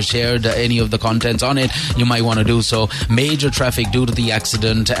page or shared any of the contents on it, you might want to do so. Major traffic due to the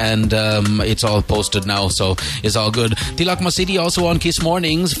accident, and it's all posted now, so it's all good. Tilakma City also on Kiss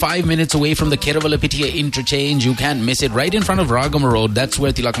Mornings, 5 minutes away from the Keravalapitia interchange. You can't miss it. Right in front of Ragama Road. That's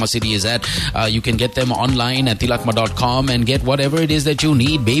where Tilakma City is at. You can get them online at tilakma.com and get whatever it is that you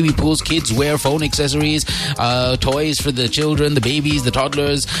need. Baby pools, kids wear, phone accessories, toys for the children, the babies, the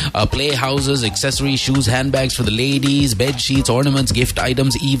toddlers, playhouses, accessories, shoes, handbags for the ladies, bed sheets, ornaments, gift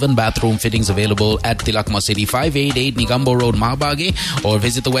items, even bathroom fittings available at Tilakma City, 588 Nigambo Road, Mahabage, or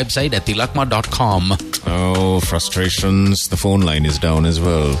visit the website at tilakma.com. Oh, frustrations. The phone line is down as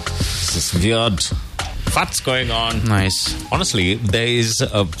well. This is weird. What's going on? Nice. Honestly, there is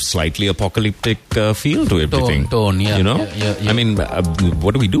a slightly apocalyptic feel to everything. Tone, yeah. You know? Yeah. I mean,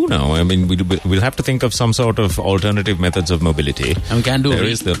 what do we do now? I mean, we'll have to think of some sort of alternative methods of mobility. And we can't do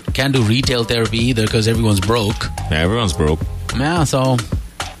retail therapy either because everyone's broke. Yeah, everyone's broke. Yeah, so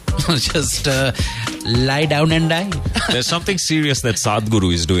just lie down and die. There's something serious that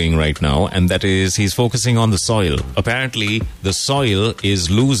Sadhguru is doing right now, and that is he's focusing on the soil. Apparently, the soil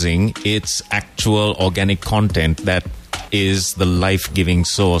is losing its actual organic content that is the life-giving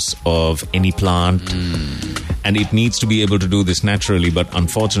source of any plant. And it needs to be able to do this naturally, but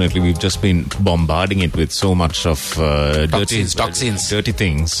unfortunately we've just been bombarding it with so much of toxins, dirty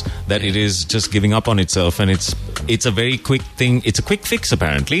things that it is just giving up on itself, and it's a very quick thing. It's a quick fix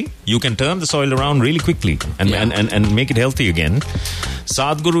apparently. You can turn the soil around really quickly and make it healthy again.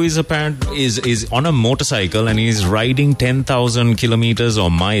 Sadhguru is on a motorcycle, and he's riding 10,000 kilometers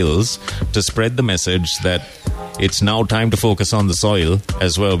or miles to spread the message that it's now time to focus on the soil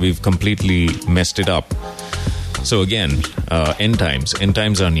as well. We've completely messed it up. So again, end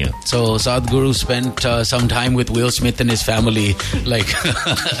times are near. So Sadhguru spent some time with Will Smith and his family, like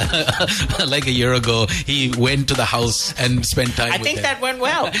like a year ago. He went to the house and spent time with them. I think that went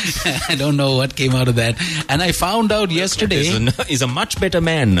well. I don't know what came out of that. And I found out yesterday... He's a much better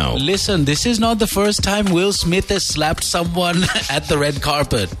man now. Listen, this is not the first time Will Smith has slapped someone at the red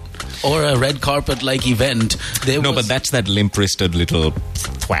carpet. Or a red carpet-like event. But that's that limp-wristed little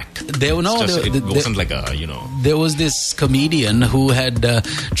thwack. It wasn't like a, There was this comedian who had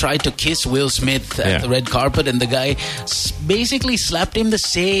tried to kiss Will Smith at the red carpet, and the guy basically slapped him the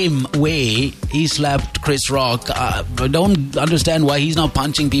same way he slapped Chris Rock. I don't understand why he's not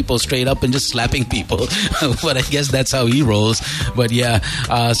punching people straight up and just slapping people. But I guess that's how he rolls. But yeah,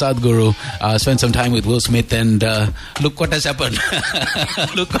 Sadhguru spent some time with Will Smith, and look what has happened.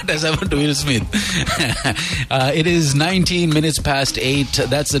 Look what has happened to Will Smith. It is 19 minutes past 8.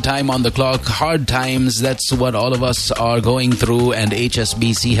 That's the time on the clock. Hard times, that's what all of us are going through, and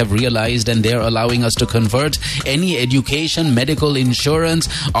HSBC have realized, and they're allowing us to convert any education, medical insurance,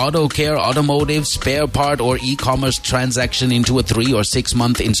 auto care, automotive, spare part, or e-commerce transaction into a 3 or 6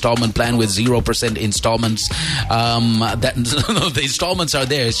 month installment plan with 0% installments. The installments are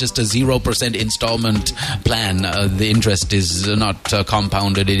there. It's just a 0% installment plan. The interest is not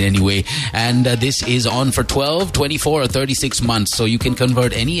compounded in any way, and this is on for 12, 24 or 36 months, so you can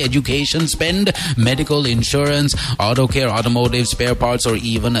convert any education spend, medical insurance, auto care, automotive, spare parts, or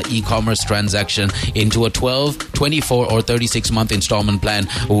even an e-commerce transaction into a 12, 24 or 36 month installment plan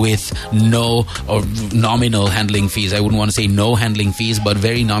with no or nominal handling fees. I wouldn't want to say no handling fees, but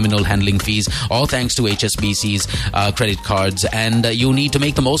very nominal handling fees, all thanks to HSBC's credit cards, and you need to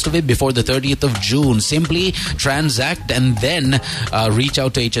make the most of it before the 30th of June. Simply transact and then reach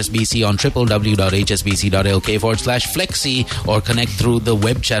out to HSBC on www.hsbc.lk/flexi, or connect through the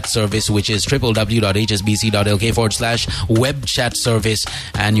web chat service, which is www.hsbc.lk/web chat service,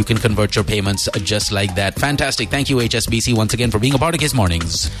 and you can convert your payments just like that. Fantastic. Thank you, HSBC, once again for being a part of Kiss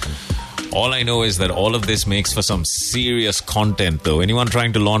Mornings. All I know is that all of this makes for some serious content, though. Anyone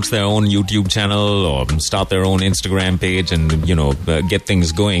trying to launch their own YouTube channel or start their own Instagram page and, get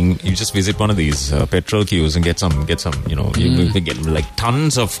things going, you just visit one of these petrol queues and get some, you get like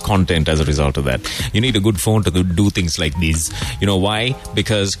tons of content as a result of that. You need a good phone to do things like these. You know why?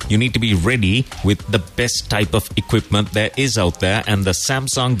 Because you need to be ready with the best type of equipment there is out there, and the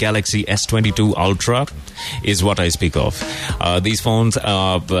Samsung Galaxy S22 Ultra is what I speak of. These phones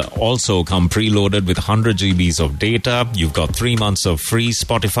also come preloaded with 100 GBs of data. You've got 3 months of free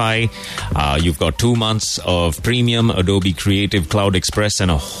Spotify. You've got 2 months of premium Adobe Creative Cloud Express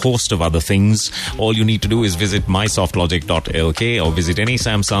and a host of other things. All you need to do is visit mysoftlogic.lk or visit any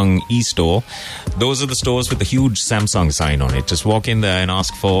Samsung e-store. Those are the stores with the huge Samsung sign on it. Just walk in there and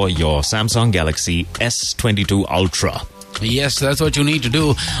ask for your Samsung Galaxy S22 Ultra. Yes, that's what you need to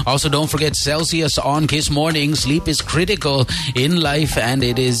do. Also, don't forget Celsius on Kiss Morning. Sleep is critical in life, and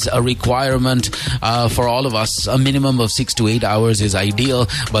it is a requirement for all of us. A minimum of 6 to 8 hours is ideal,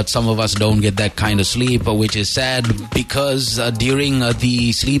 but some of us don't get that kind of sleep, which is sad because during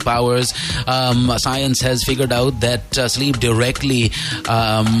the sleep hours, science has figured out that sleep directly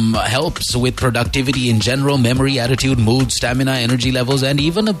helps with productivity in general, memory, attitude, mood, stamina, energy levels, and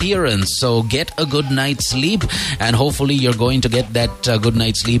even appearance. So get a good night's sleep, and hopefully you're going to get that good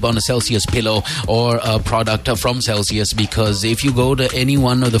night's sleep on a Celsius pillow or a product from Celsius, because if you go to any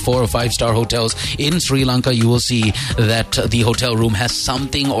one of the 4 or 5 star hotels in Sri Lanka, you will see that the hotel room has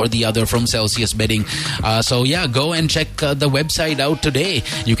something or the other from Celsius bedding. So go and check the website out today.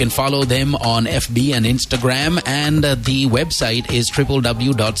 You can follow them on FB and Instagram, and the website is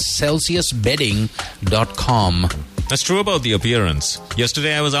www.celsiusbedding.com. That's true about the appearance.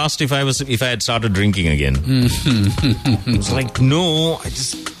 Yesterday I was asked if I had started drinking again. I was like, no, I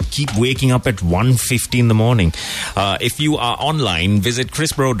just keep waking up at 1:50 in the morning. If you are online, visit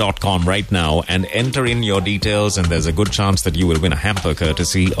chrisbro.com right now and enter in your details, and there's a good chance that you will win a hamper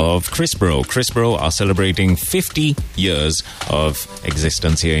courtesy of Chris Bro. Chris Bro are celebrating 50 years of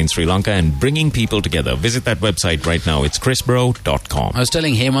existence here in Sri Lanka and bringing people together. Visit that website right now. It's chrisbro.com. I was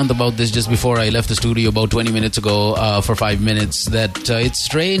telling Hemant about this just before I left the studio about 20 minutes ago for 5 minutes, that it's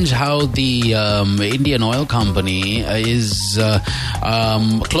strange how the Indian Oil Company is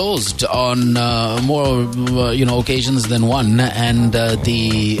closed on more occasions than one, and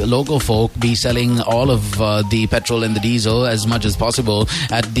the local folk be selling all of the petrol and the diesel as much as possible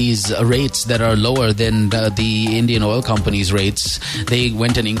at these rates that are lower than the Indian Oil Company's rates. They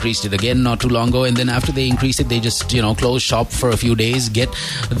went and increased it again not too long ago, and then after they increased it, they just close shop for a few days, get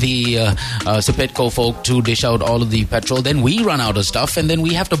the Sepetco folk to dish out all of the petrol. Then we run out of stuff, and then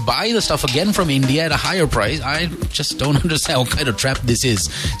we have to buy the stuff again from India at a higher price. I just don't understand what kind of trap this is.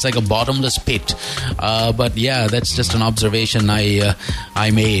 It's like a bottomless pit. But yeah, that's just an observation I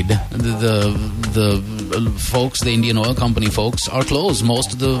made. The folks, the Indian Oil Company folks, are closed.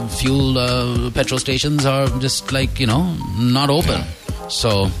 Most of the fuel petrol stations are just not open.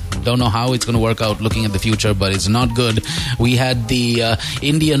 So don't know how it's going to work out looking at the future, but it's not good. We had the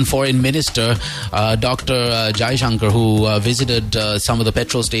Indian Foreign Minister, Dr. Jaishankar, who visited some of the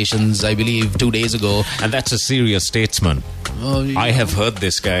petrol stations, I believe, 2 days ago. And that's a serious statesman. I have heard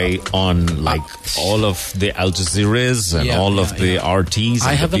this guy on all of the Al Jazeera's and all of the RTs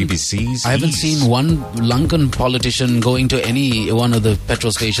and the BBCs. I haven't seen one Lankan politician going to any one of the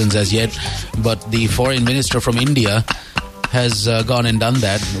petrol stations as yet, but the Foreign Minister from India has gone and done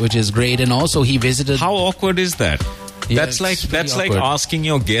that, which is great. And also he visited... How awkward is that? Yeah, that's like asking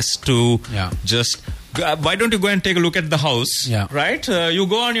your guest to just... why don't you go and take a look at the house? Yeah. Right? You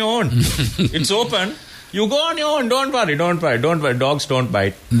go on your own. It's open. You go on your own. Don't worry. Dogs don't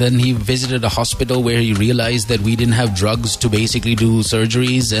bite. Then he visited a hospital where he realized that we didn't have drugs to basically do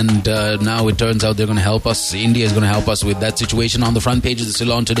surgeries, and now it turns out they're going to help us. India is going to help us with that situation. On the front page of the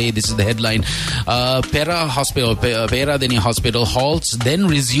Ceylon today, this is the headline. Pera Deni Hospital halts, then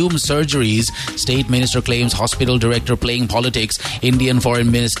resumes surgeries. State Minister claims hospital director playing politics. Indian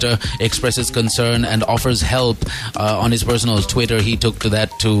Foreign Minister expresses concern and offers help. On his personal Twitter, he took to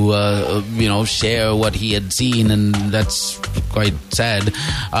that to share what he had seen, and that's quite sad.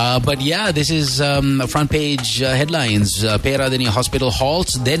 But yeah, this is front page headlines. Pera Deni Hospital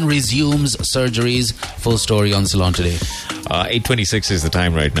halts, then resumes surgeries. Full story on Ceylon today. 8:26 is the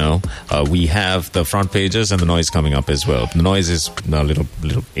time right now. We have the front pages and the noise coming up as well. The noise is a little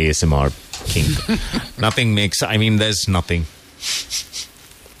ASMR kink. Nothing makes... there's nothing.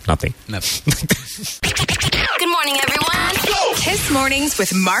 Nothing. Good morning, everyone. Kiss Mornings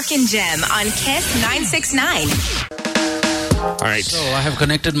with Mark and Jem on Kiss 96.9. All right. So I have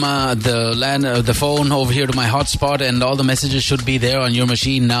connected the phone over here to my hotspot, and all the messages should be there on your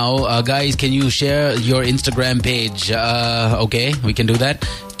machine now. Guys, can you share your Instagram page? Okay, we can do that.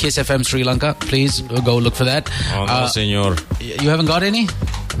 Kiss FM Sri Lanka, please go look for that. Oh, no, senor. You haven't got any?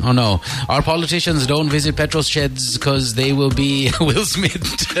 Oh no. Our politicians don't visit petrol sheds because they will be Will Smith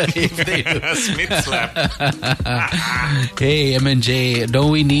if they do. Smith slap. Hey, MNJ, do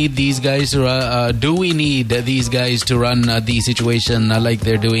we need these guys to run the situation like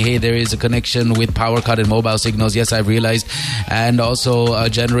they're doing? Hey, there is a connection with power cut and mobile signals. Yes, I've realized. And also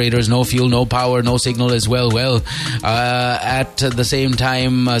generators, no fuel, no power, no signal as well. Well, at the same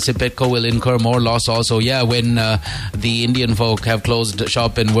time, Sipetco will incur more loss also. Yeah, when the Indian folk have closed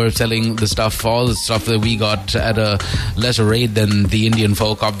shop and we're selling all the stuff that we got at a lesser rate than the Indian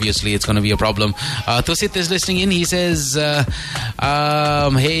folk, obviously it's going to be a problem. Tusit is listening in. He says,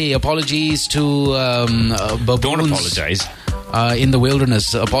 hey, apologies to baboons. Don't apologize. In the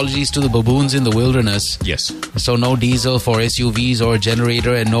wilderness. Apologies to the baboons in the wilderness. Yes. So no diesel for SUVs or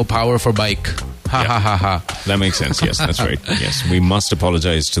generator and no power for bike. Ha ha ha ha. That makes sense. Yes, that's right. Yes, we must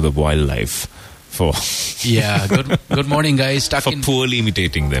apologize to the wildlife for good morning, guys. Poorly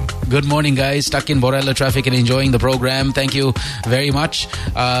imitating them. Good morning, guys. Stuck in Borella traffic and enjoying the program. Thank you very much.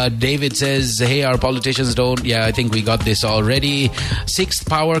 David says, hey, our politicians don't. Yeah, I think we got this already. 6th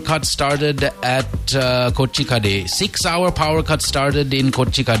power cut started at Kochikade. 6-hour power cut started in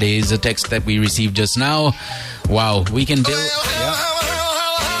Kochikade is a text that we received just now. Wow, we can build.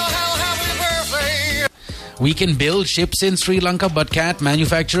 We can build ships in Sri Lanka but can't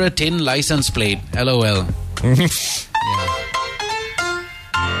manufacture a tin license plate. LOL.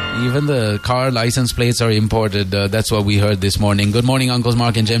 Even the car license plates are imported. That's what we heard this morning. Good morning, Uncles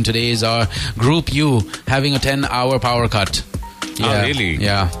Mark and Jem. Today is our Group U having a 10-hour power cut. Yeah. Oh, really?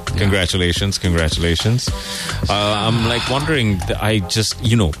 Yeah. Congratulations. I'm like wondering,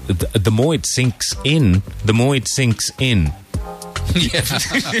 the more it sinks in, Yeah.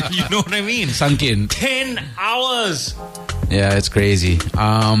 You know what I mean? Sunk in. 10 hours. Yeah, it's crazy.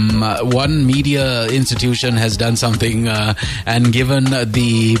 One media institution has done something and given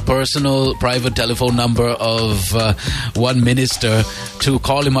the personal private telephone number of one minister to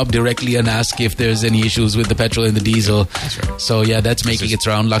call him up directly and ask if there's any issues with the petrol and the diesel. That's right. So yeah, that's making its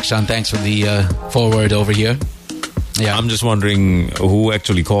round. Lakshan, thanks for the forward over here. Yeah, I'm just wondering who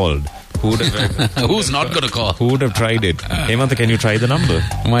actually called. Who's not going to call? Who would have tried it? Hemantha, can you try the number?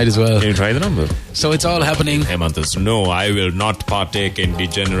 Might as well. Can you try the number? So it's all happening. Hemantha says, no, I will not partake in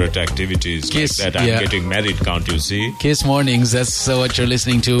degenerate activities like that. I'm getting married, can't you see? Kiss Mornings, that's what you're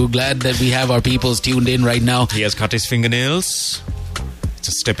listening to. Glad that we have our peoples tuned in right now. He has cut his fingernails. It's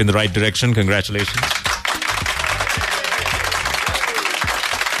a step in the right direction. Congratulations.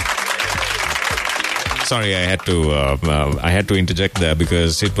 Sorry, I had to interject there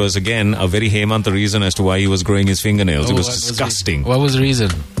because it was again a very Hemantha reason as to why he was growing his fingernails. It was disgusting. What was the reason?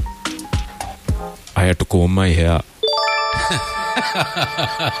 I had to comb my hair.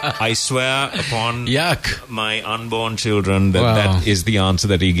 I swear upon my unborn children that that is the answer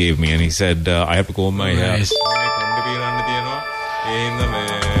that he gave me, and he said I have to comb my hair.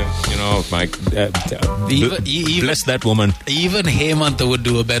 Bless that woman. Even Hemantha would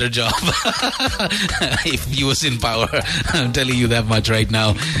do a better job if he was in power. I'm telling you that much right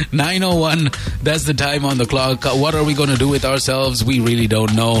now. 9:01, that's the time on the clock. What are we going to do with ourselves? We really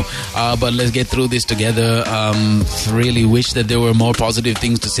don't know. But let's get through this together. Really wish that there were more positive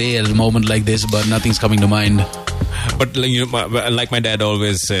things to say at a moment like this, but nothing's coming to mind. But like my dad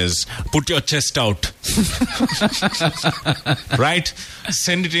always says, put your chest out. Right?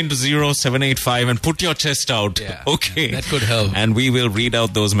 Send it into 0785 and put your chest out. Yeah, okay. That could help. And we will read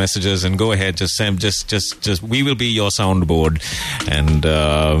out those messages and go ahead. Just we will be your soundboard, and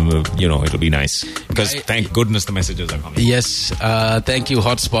it'll be nice because thank goodness the messages are coming. Yes, thank you,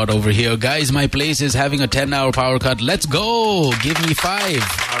 Hotspot over here, guys. My place is having a 10-hour power cut. Let's go. Give me 5.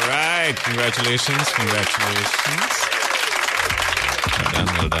 All right. Congratulations. Well done.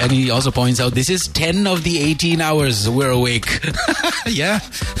 And he also points out this is 10 of the 18 hours we're awake. Yeah.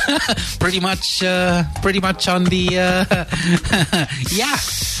 pretty much on the yeah.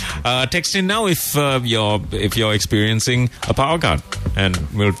 Text in now if you're experiencing a power cut, and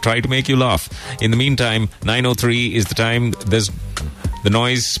we'll try to make you laugh. In the meantime, 9:03 is the time. There's the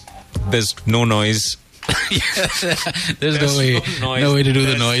noise. There's no noise. There's no way to do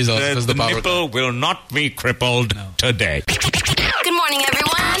the noise also because the power nipple will not be crippled today. Good morning,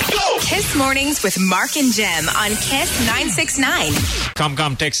 everyone. Kiss Mornings with Mark and Jem on Kiss 969.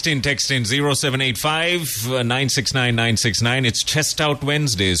 Come, text in 0785 969 969. It's Chest Out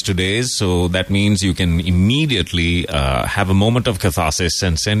Wednesdays today, so that means you can immediately have a moment of catharsis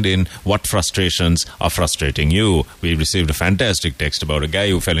and send in what frustrations are frustrating you. We received a fantastic text about a guy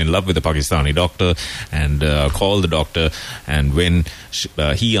who fell in love with a Pakistani doctor and called the doctor, and when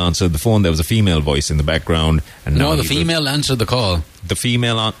he answered the phone, there was a female voice in the background. And no, the female answered the call. The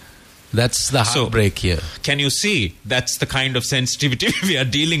female That's the heartbreak here. Can you see? That's the kind of sensitivity we are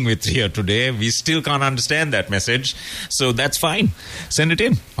dealing with here today. We still can't understand that message. So that's fine. Send it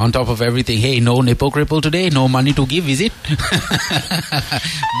in. On top of everything, hey, no nipple cripple today? No money to give, is it?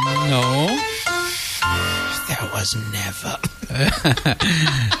 No. There was never.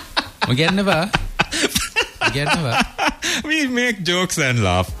 We get never. We make jokes and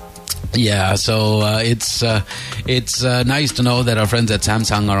laugh. Yeah, so it's nice to know that our friends at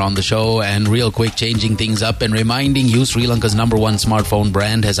Samsung are on the show, and real quick, changing things up and reminding you, Sri Lanka's #1 smartphone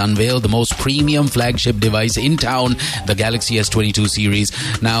brand has unveiled the most premium flagship device in town, the Galaxy S22 series.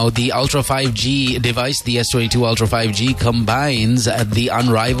 Now, the Ultra 5G device, the S22 Ultra 5G, combines the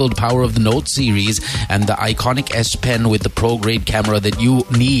unrivaled power of the Note series and the iconic S Pen with the pro-grade camera that you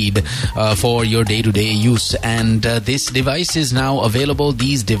need for your day-to-day use. And this device is now available.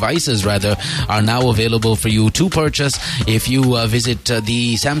 These devices are now available for you to purchase. If you visit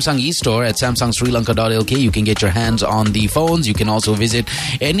the Samsung e-store at samsungsrilanka.lk, you can get your hands on the phones. You can also visit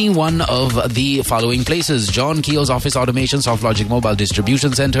any one of the following places: John Keel's Office Automation, SoftLogic Mobile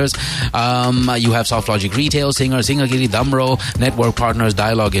Distribution Centers. You have SoftLogic Retail, Singagiri, Damro, Network Partners,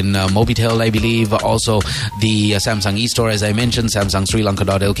 Dialog in Mobitel, I believe. Also, the Samsung e-store, as I mentioned,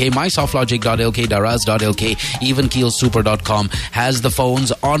 samsungsrilanka.lk, mysoftlogic.lk, daraz.lk, even keelsuper.com has the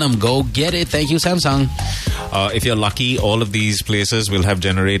phones on them. Go get it. Thank you, Samsung. If you're lucky, all of these places will have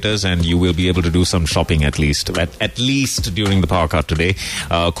generators, and you will be able to do some shopping at least during the power cut today.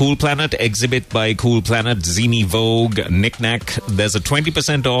 Cool Planet, Exhibit by Cool Planet, Zini Vogue, Knick-Knack. There's a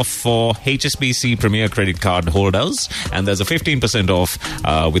 20% off for HSBC Premier credit card holders, and there's a 15% off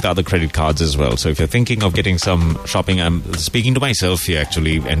with other credit cards as well. So if you're thinking of getting some shopping, I'm speaking to myself here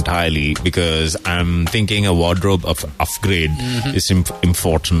actually entirely, because I'm thinking a wardrobe of upgrade is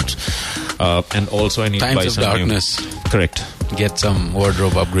important. And also I need to buy something. Darkness. Correct. Get some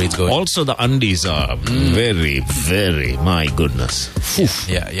wardrobe upgrades going. Also the undies are very, very, my goodness.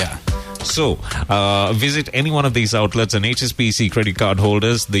 Yeah. So, visit any one of these outlets, and HSBC credit card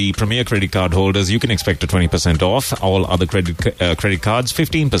holders, the Premier credit card holders, you can expect a 20% off. All other credit cards,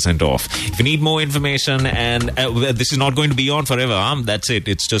 15% off. If you need more information, and this is not going to be on forever, that's it.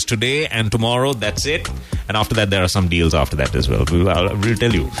 It's just today and tomorrow, that's it. And after that, there are some deals after that as well. We'll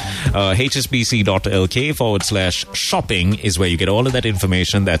tell you. hsbc.lk/shopping is where you get all of that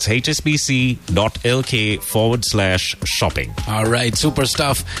information. That's hsbc.lk/shopping. All right, super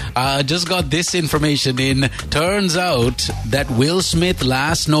stuff. Just got this information in. Turns out that Will Smith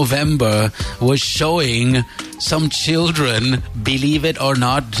last November was showing some children, believe it or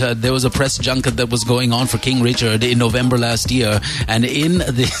not. There was a press junket that was going on for King Richard in November last year, and in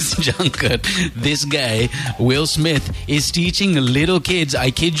this junket, this guy, Will Smith, is teaching little kids,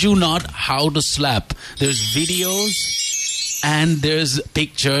 I kid you not, how to slap. There's videos and there's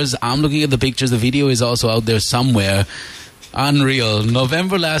pictures. I'm looking at the pictures. The video is also out there somewhere. Unreal.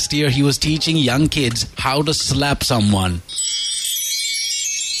 November last year, he was teaching young kids how to slap someone.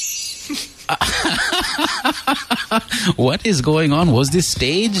 What is going on? Was this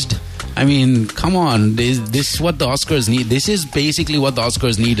staged? I mean, come on. This is what the Oscars need. This is basically what the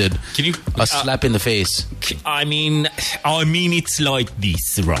Oscars needed. Can you a slap in the face? I mean, it's like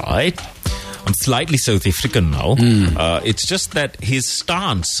this, right? I'm slightly South African now. It's just that his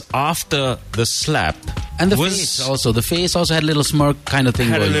stance after the slap and the face also. The face also had a little smirk kind of thing.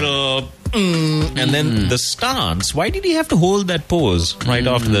 Had a little, and then the stance. Why did he have to hold that pose right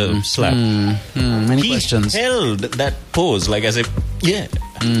after the slap? Many questions. He held that pose like as if, yeah.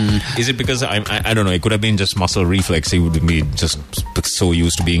 Is it because I don't know? It could have been just muscle reflex. He would be just so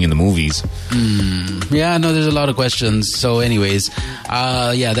used to being in the movies. Yeah, no, there's a lot of questions. So, anyways,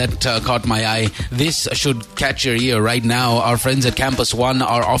 that caught my eye. This should catch your ear right now. Our friends at Campus One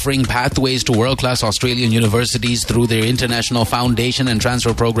are offering pathways to world-class Australian universities through their international foundation and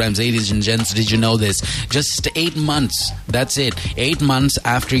transfer programs. Ladies and gents, did you know this? Just 8 months. That's it. 8 months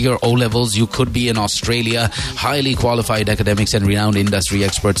after your O-levels, you could be in Australia. Highly qualified academics and renowned industry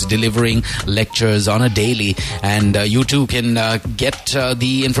experts delivering lectures on a daily. And you too can get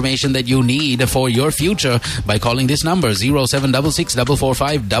the information that you need for your future by calling this number 0766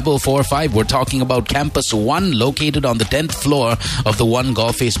 445 445. We're talking about Campus One, located on the 10th floor of the One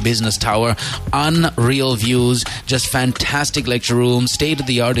Golf Face Business Tower. Unreal views, just fantastic lecture rooms. State of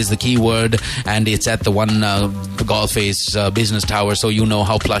the art is the key word, and it's at the One Golf Face Business Tower, so you know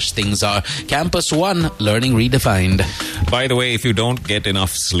how plush things are. Campus One, learning redefined. By the way, if you don't get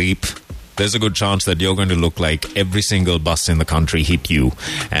enough sleep, there's a good chance that you're going to look like every single bus in the country hit you.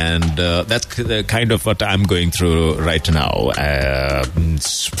 And that's kind of what I'm going through right now.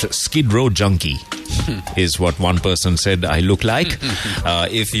 Skid Row junkie is what one person said I look like.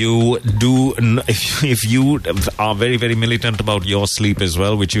 If you are very, very militant about your sleep as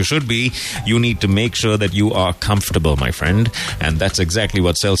well, which you should be, you need to make sure that you are comfortable, my friend. And that's exactly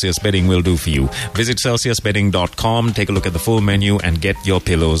what Celsius Bedding will do for you. Visit CelsiusBedding.com, take a look at the full menu, and get your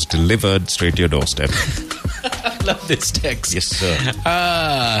pillows delivered straight to your doorstep. I love this text. Yes, sir.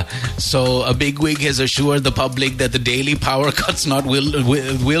 So a bigwig has assured the public that the daily power cuts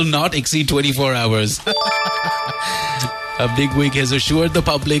will not exceed 24 hours. A bigwig has assured the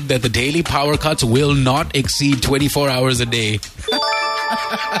public that the daily power cuts will not exceed 24 hours a day.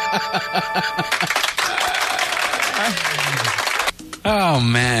 Oh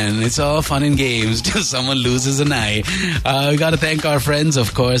man, it's all fun and games till someone loses an eye. We got to thank our friends,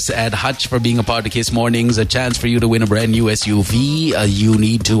 of course, at Hutch for being a part of Kiss Mornings. A chance for you to win a brand new SUV. You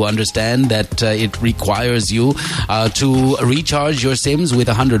need to understand that it requires you to recharge your SIMs with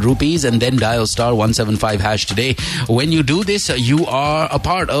 100 rupees and then dial *175# today. When you do this, you are a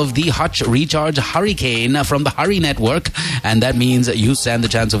part of the Hutch Recharge Hurricane from the Hurry Network, and that means you stand the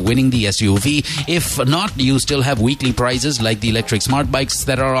chance of winning the SUV. If not, you still have weekly prizes like the electric smart bikes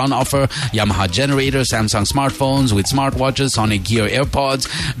that are on offer, Yamaha generators, Samsung smartphones with smartwatches, Sonic Gear AirPods.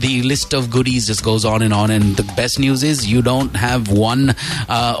 The list of goodies just goes on. And the best news is you don't have one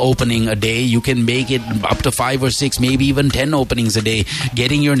opening a day. You can make it up to 5 or 6, maybe even 10 openings a day,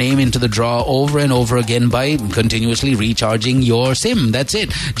 getting your name into the draw over and over again by continuously recharging your SIM. That's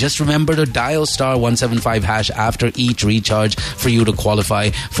it. Just remember to dial *175# after each recharge for you to qualify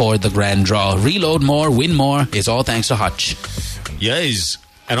for the grand draw. Reload more, win more. It's all thanks to Hutch. Yes.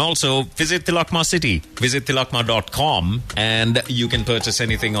 And also, visit Tilakma City. Visit tilakma.com, and you can purchase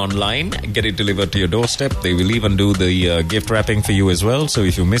anything online, get it delivered to your doorstep. They will even do the gift wrapping for you as well. So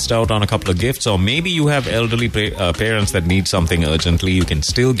if you missed out on a couple of gifts, or maybe you have elderly parents that need something urgently, you can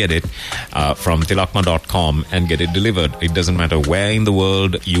still get it from tilakma.com and get it delivered. It doesn't matter where in the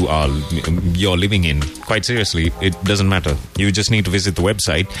world you're living in. Quite seriously, it doesn't matter. You just need to visit the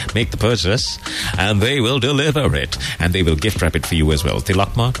website, make the purchase, and they will deliver it. And they will gift wrap it for you as well.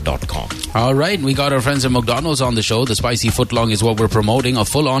 Tilakma.com. All right, we got our friends at McDonald's on the show. The spicy footlong is what we're promoting. A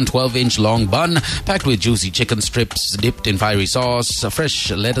full-on 12-inch long bun packed with juicy chicken strips dipped in fiery sauce,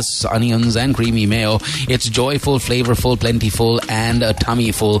 fresh lettuce, onions, and creamy mayo. It's joyful, flavorful, plentiful, and a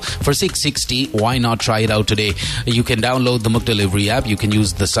tummy full. For $6.60, why not try it out today? You can download the McDelivery app. You can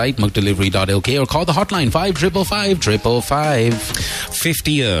use the site, mcdelivery.lk, or call the hotline 555-555.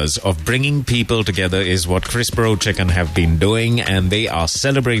 50 years of bringing people together is what Chris Bro Chicken have been doing, and they are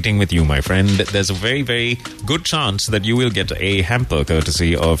celebrating with you, my friend. There's a very, very good chance that you will get a hamper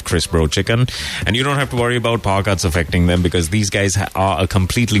courtesy of Chris Bro Chicken, and you don't have to worry about power cuts affecting them, because these guys are a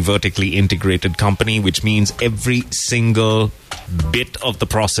completely vertically integrated company, which means every single bit of the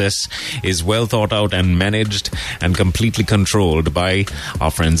process is well thought out and managed and completely controlled by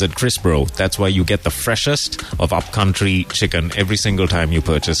our friends at Chris Bro. That's why you get the freshest of upcountry chicken every single time you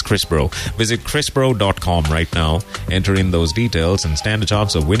purchase Chris Bro. Visit chrisbro.com right now, enter in those details, and stand a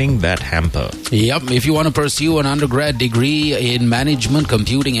chance of winning that hamper. Yep. If you want to pursue an undergrad degree in management,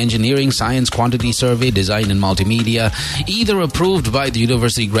 computing, engineering, science, quantity survey, design, and multimedia, either approved by the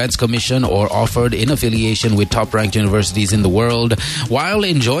University Grants Commission or offered in affiliation with top-ranked universities in the world, while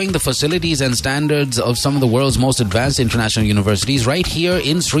enjoying the facilities and standards of some of the world's most advanced international universities, right here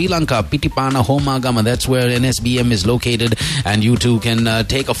in Sri Lanka, Pitipana, Homagama, that's where NSBM is located, and you too can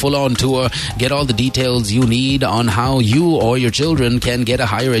take a full-on tour, get all the details you need on how you or your children can get a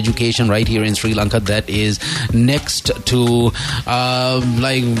higher education right here in Sri Lanka that is next to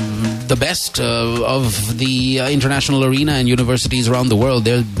like the best of the international arena and universities around the world.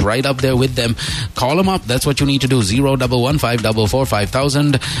 They're right up there with them. Call them up. That's what you need to do.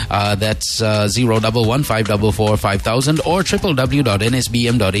 011-544-5000. That's 011-544-5000 or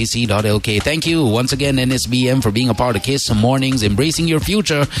www.nsbm.ac.lk. Thank you once again, NSBM, for being a part of Kiss Mornings, embracing your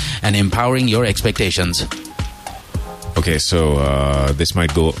future and empowering your expectations. Okay, so this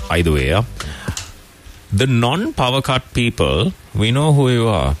might go either way, yeah? The non-power cut people, we know who you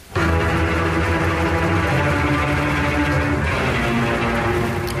are.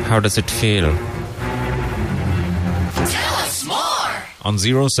 How does it feel? Tell us more. On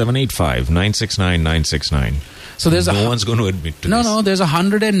 0785 969 969. So there's no one's going to admit to this. No, there's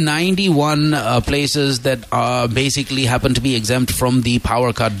 191 places that basically happen to be exempt from the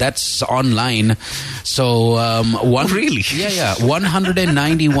power cut. That's online. So really? Yeah,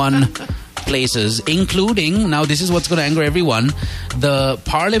 191 places, including, now this is what's going to anger everyone, the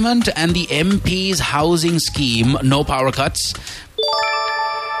Parliament and the MP's housing scheme, no power cuts.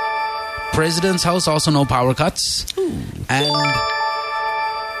 President's House, also no power cuts. And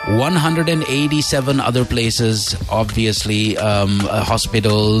 187 other places, obviously,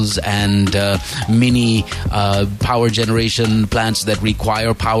 hospitals and mini power generation plants that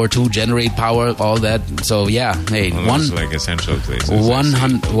require power to generate power, all that. So, yeah, hey, like essential places.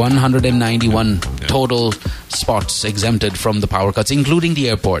 191 total spots exempted from the power cuts, including the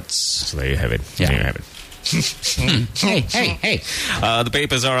airports. So there you have it. Yeah. There you have it. Hey. The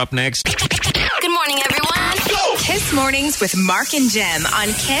papers are up next. Good morning, everyone. Kiss Mornings with Mark and Jem on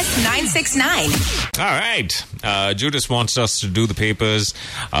Kiss 969. All right. Judas wants us to do the papers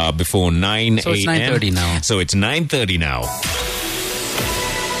before 9 a.m. So it's 9:30 now. So it's 9:30 now.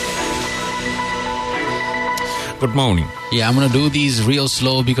 Good morning. Yeah, I'm going to do these real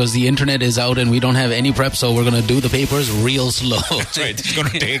slow because the internet is out and we don't have any prep, so we're going to do the papers real slow. That's right. It's going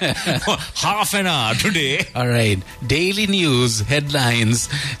to take half an hour today. All right. Daily News headlines.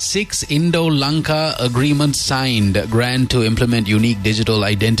 6 Indo-Lanka agreements signed. Grant to implement unique digital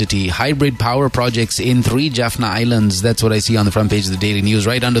identity. Hybrid power projects in 3 Jaffna Islands. That's what I see on the front page of the Daily News.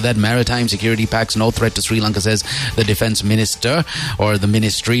 Right under that, maritime security pacts no threat to Sri Lanka, says the defense minister, or the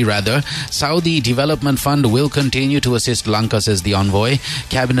ministry rather. Saudi Development Fund will continue to assist Lanka, says the envoy.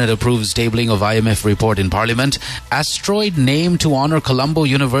 Cabinet approves tabling of IMF report in Parliament. Asteroid named to honor Colombo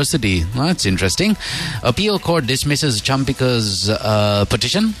University. Well, that's interesting. Appeal court dismisses Champika's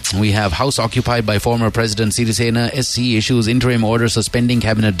petition. We have house occupied by former President Sirisena. SC issues interim order suspending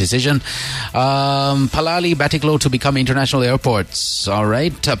cabinet decision. Palali, Batiklo to become international airports. All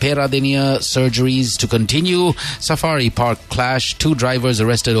right. Peradeniya surgeries to continue. Safari Park clash. 2 drivers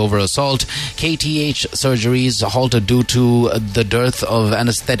arrested over assault. KTH surgeries halted due to the dearth of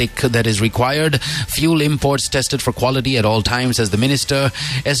anesthetic that is required. Fuel imports tested for quality at all times, says the minister.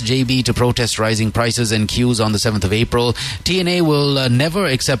 SJB to protest rising prices and queues on the 7th of April. TNA will never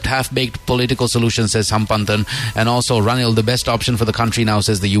accept half-baked political solutions, says Sampanthan. And also Ranil, the best option for the country now,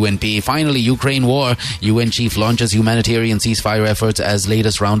 says the UNP. Finally, Ukraine war. UN chief launches humanitarian ceasefire efforts as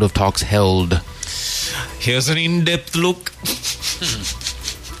latest round of talks held. Here's an in-depth look.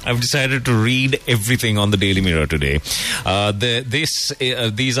 I've decided to read everything on the Daily Mirror today.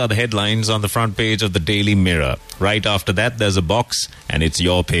 These are the headlines on the front page of the Daily Mirror. Right after that, there's a box, and it's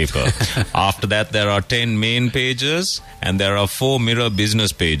your paper. After that, there are 10 main pages, and there are 4 Mirror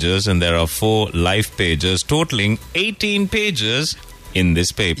business pages, and there are 4 life pages, totaling 18 pages in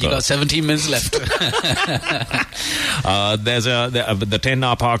this paper. You got 17 minutes left. There's the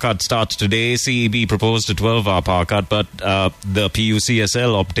 10-hour power cut starts today. CEB proposed a 12-hour power cut, but the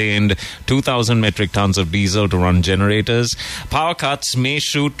PUCSL obtained 2,000 metric tons of diesel to run generators. Power cuts may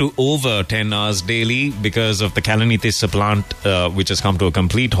shoot to over 10 hours daily because of the Kalanithissa plant, which has come to a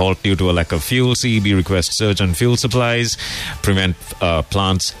complete halt due to a lack of fuel. CEB requests surge on fuel supplies, prevent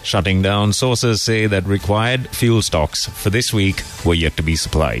plants shutting down. Sources say that required fuel stocks for this week were yet to be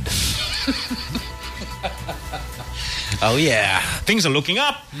supplied. Oh, yeah. Things are looking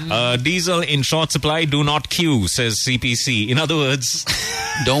up. Diesel in short supply, do not queue, says CPC. In other words...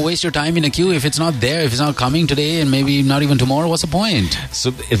 Don't waste your time in a queue if it's not there, if it's not coming today and maybe not even tomorrow. What's the point?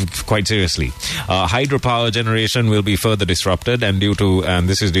 So, quite seriously, hydropower generation will be further disrupted, and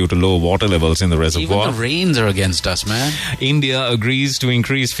this is due to low water levels in the reservoir. Even the rains are against us, man. India agrees to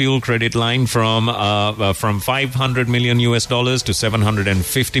increase fuel credit line from $500 million US to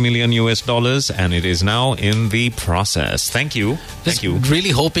 $750 million US, and it is now in the process. Thank you. Thank you.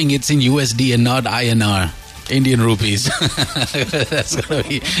 Really hoping it's in USD and not INR. Indian rupees. That's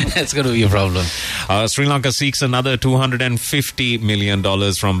going to be a problem. Sri Lanka seeks another $250 million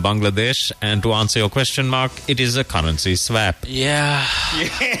from Bangladesh. And to answer your question, Mark, it is a currency swap. Yeah.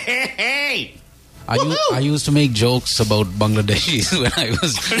 Yay! I used to make jokes about Bangladeshis when I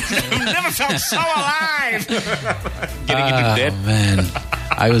was... I've never felt so alive! Getting into debt. Man.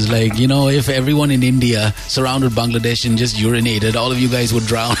 I was like, if everyone in India surrounded Bangladesh and just urinated, all of you guys would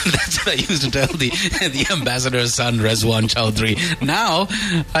drown. That's what I used to tell the ambassador's son, Rezwan Chowdhury. Now,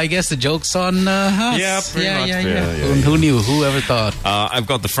 I guess the joke's on us. Yeah, pretty much. Who knew? Who ever thought? I've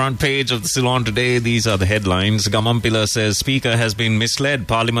got the front page of the Ceylon today. These are the headlines. Gamampila says Speaker has been misled.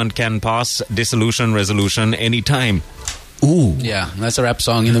 Parliament can pass dissolution resolution anytime. Ooh. Yeah, that's a rap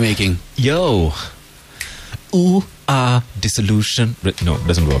song in the making. Yo. Ooh, dissolution. No, it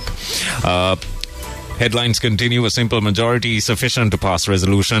doesn't work. Headlines continue. A simple majority is sufficient to pass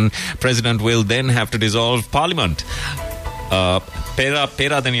resolution. President will then have to dissolve Parliament.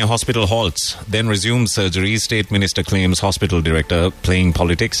 Peradeniya hospital halts, then resumes surgery. State Minister claims hospital director playing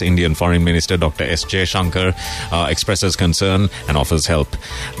politics. Indian Foreign Minister Dr. S. Jaishankar expresses concern and offers help.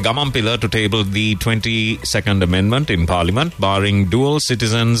 Gamampila to table the 22nd Amendment in Parliament, barring dual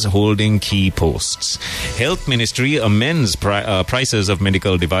citizens holding key posts. Health Ministry amends prices of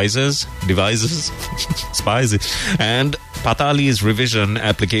medical devices, spices, and Patali's revision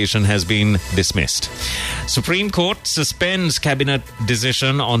application has been dismissed. Supreme Court suspends cabinet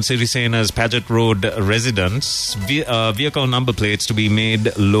decision on Sirisena's Paget Road residents. Vehicle number plates to be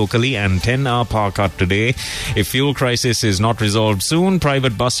made locally and 10-hour power cut today. If fuel crisis is not resolved soon,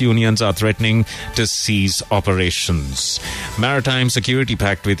 private bus unions are threatening to cease operations. Maritime security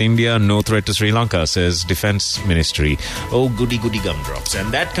pact with India, no threat to Sri Lanka, says Defence Ministry. Oh, goody gumdrops.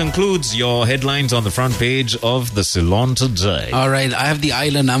 And that concludes your headlines on the front page of the Ceylon today. All right, I have the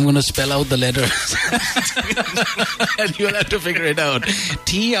island. I'm going to spell out the letters. And you'll have to figure it out.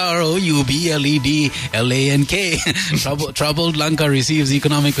 TROUBLEDLANK. Troubled Lanka receives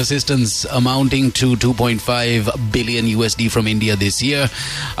economic assistance amounting to 2.5 billion USD from India this year.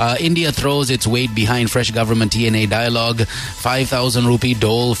 India throws its weight behind fresh government TNA dialogue. 5,000 rupee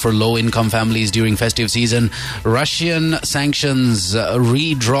dole for low-income families during festive season. Russian sanctions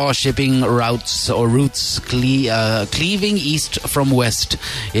redraw shipping routes cleaving east from west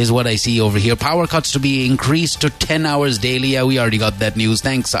is what I see over here. Power cuts to be increased to 10 hours daily. Yeah, we already got that news.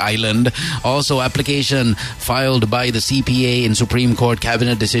 Thanks, Island. Also, application filed by the CPA in Supreme Court.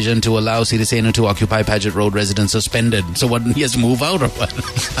 Cabinet decision to allow Sirisena to occupy Paget Road residence suspended. So what, he has to move out or what?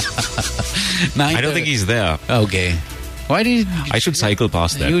 I don't think he's there. Okay. Why did I should cycle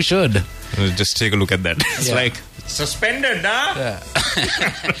past that. You should. Just take a look at that. It's like suspended, huh? Yeah.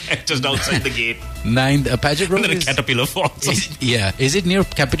 Just outside the gate. Paget Road. And then a caterpillar falls. Is it near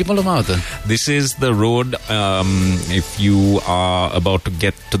Kapitipalamata? This is the road. If you are about to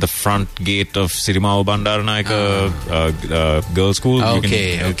get to the front gate of Sirimau Bandaranaika girls' school,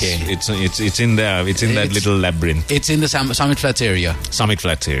 okay. It's in there. It's in that little labyrinth. It's in the Summit Flats area. Summit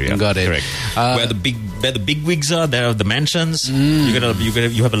Flats area. Got it. Correct. Where the big wigs are, there are the mansions. You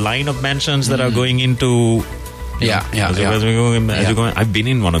have a line of mansions that are going into. I've been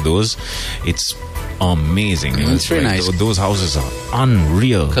in one of those. It's amazing. It's very nice. Those houses are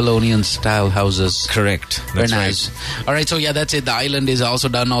unreal. Colonial style houses. Correct. Very nice. Right. All right, so that's it. The island is also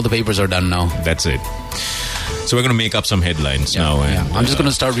done. All the papers are done now. That's it. So we're going to make up some headlines now. And, I'm just going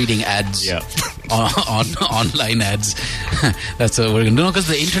to start reading ads. Yeah. on online ads. That's what we're going to do. Because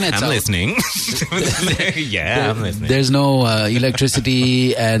the internet's I'm listening. I'm listening. There's no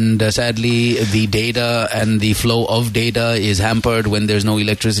electricity, and sadly, the data and the flow of data is hampered when there's no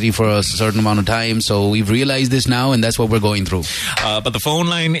electricity for a certain amount of time. So we've realized this now, and that's what we're going through. But the phone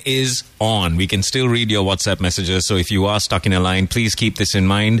line is on. We can still read your WhatsApp messages. So if you are stuck in a line, please keep this in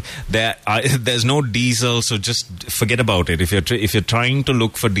mind. There's no diesel, so just forget about it. If you're trying to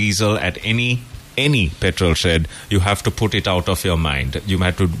look for diesel at any petrol shed, you have to put it out of your mind. You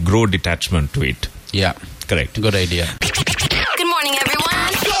have to grow detachment to it. Yeah. Correct. Good idea. Good morning, everyone.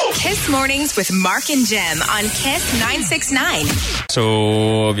 Kiss Mornings with Mark and Jem on Kiss 969.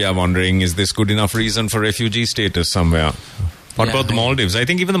 So we are wondering, is this good enough reason for refugee status somewhere? What about the Maldives? I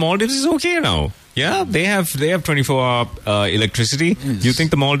think even the Maldives is okay now. Yeah, they have 24-hour electricity. Do you think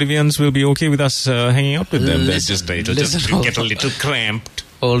the Maldivians will be okay with us hanging out with them? It'll just get a little cramped.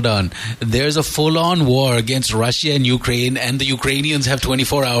 Hold on. There's a full-on war against Russia and Ukraine, and the Ukrainians have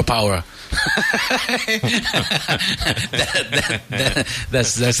 24-hour power.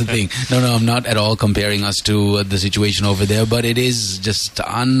 That's the thing. No, I'm not at all comparing us to the situation over there, but it is just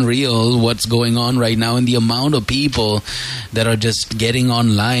unreal what's going on right now, and the amount of people that are just getting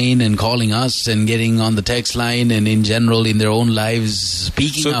online and calling us and getting on the text line and in general in their own lives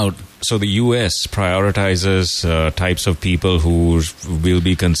speaking out. So the U.S. prioritizes types of people who will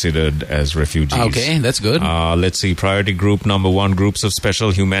be considered as refugees. Okay, that's good. Let's see. Priority group number 1, groups of special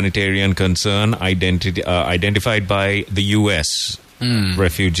humanitarian concern identified by the U.S.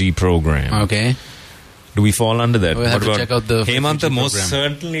 refugee program. Okay. Do we fall under that? We'll have what to check out the Hemanta, refugee most program.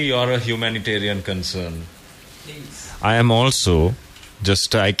 certainly you're a humanitarian concern. I am also.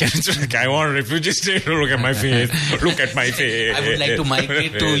 I want a refugee state to look at my face. Look at my face. I would like to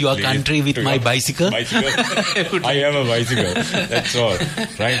migrate to your country with my bicycle. I have a bicycle. That's all.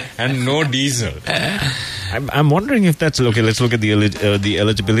 Right? And no diesel. I'm wondering if that's... Okay, let's look at the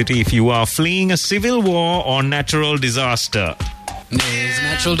eligibility. If you are fleeing a civil war or natural disaster. It's a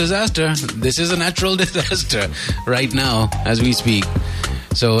natural disaster. This is a natural disaster right now as we speak.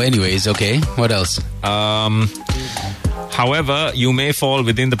 So anyways, okay. What else? However, you may fall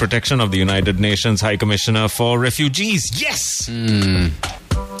within the protection of the United Nations High Commissioner for Refugees. Yes!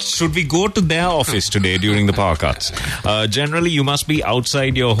 Should we go to their office today during the power cuts? Generally, you must be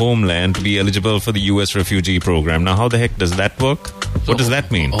outside your homeland to be eligible for the U.S. refugee program. Now, how the heck does that work? What does that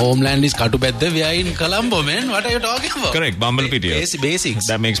mean? Homeland is Katubedde. We are in Colombo, man. What are you talking about? Correct. Bumblebee. Basics.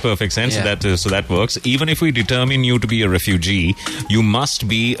 That makes perfect sense. Yeah. So that works. Even if we determine you to be a refugee, you must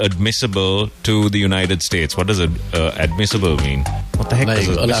be admissible to the United States. What does admissible mean? What the heck Like does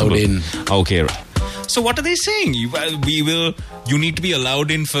admissible? allowed in. Okay. So what are they saying? You need to be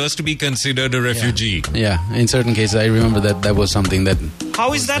allowed in first to be considered a refugee. Yeah, in certain cases, I remember that was something that...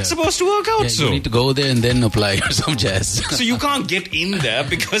 How is that supposed to work out? You need to go there and then apply or some jazz. So you can't get in there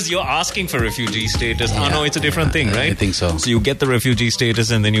because you're asking for refugee status. Oh no, it's a different thing, right? I think so. So you get the refugee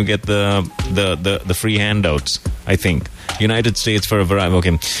status and then you get the free handouts, I think. United States for a variety...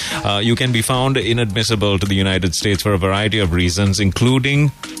 Okay. You can be found inadmissible to the United States for a variety of reasons,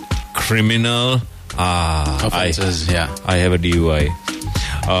 including criminal... offenses, I have a DUI.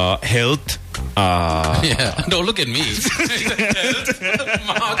 Health. Yeah, don't look at me.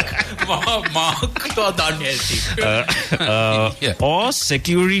 Mark, you're not healthy. Or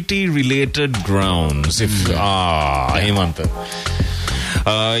security-related grounds. Hemanta.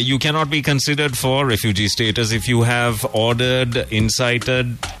 You cannot be considered for refugee status if you have ordered,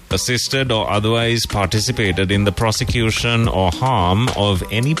 incited, assisted, or otherwise participated in the prosecution or harm of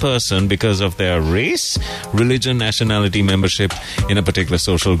any person because of their race, religion, nationality, membership in a particular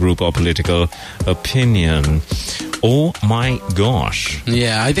social group or political opinion. Oh my gosh.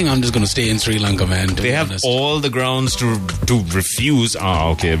 Yeah, I think I'm just going to stay in Sri Lanka, man. They have all the grounds to refuse.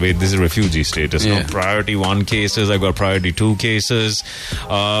 Okay, wait, this is refugee status. Yeah. No, priority 1 cases, I've got priority 2 cases.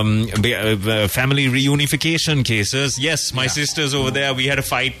 Family reunification cases. Yes, my sister's over there. We had a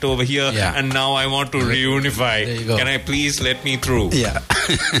fight over here, and now I want to reunify. There you go. Can I please let me through? Yeah.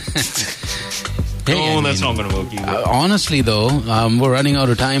 That's not going to work either. Honestly, though, we're running out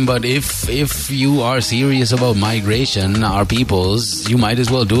of time. But if you are serious about migration, our peoples, you might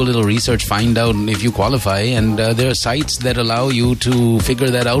as well do a little research, find out if you qualify. And there are sites that allow you to figure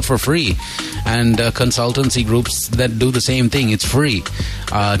that out for free. And consultancy groups that do the same thing. It's free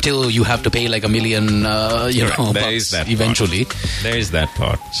till you have to pay like $1 million, There is that eventually. There is that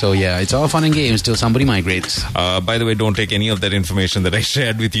part. So yeah, it's all fun and games till somebody migrates. By the way, don't take any of that information that I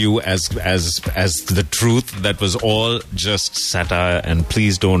shared with you as the truth. That was all just satire, and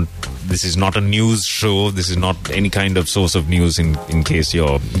please don't. This is not a news show. This is not any kind of source of news in case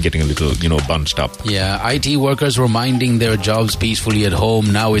you're getting a little, bunched up. Yeah, IT workers were minding their jobs peacefully at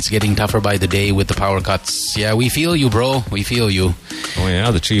home. Now it's getting tougher by the day with the power cuts. Yeah, we feel you, bro. We feel you. Oh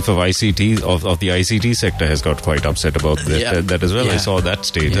yeah, the chief of ICT of the ICT sector has got quite upset about that as well. Yeah. I saw that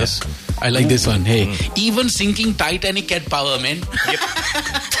status. Yeah. I like this one. Hey, even sinking Titanic had power, man. Yep.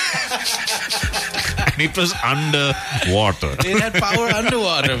 And it was underwater. They had power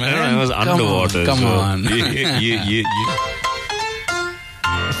underwater, man. Yeah, it was underwater. Come on. Yeah.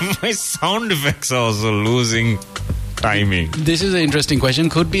 My sound effects are also losing timing. This is an interesting question.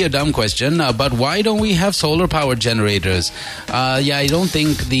 Could be a dumb question, but why don't we have solar powered generators? I don't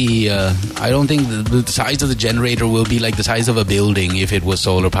think the size of the generator will be like the size of a building if it was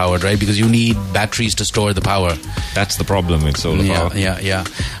solar powered, right? Because you need batteries to store the power. That's the problem with solar power. Yeah.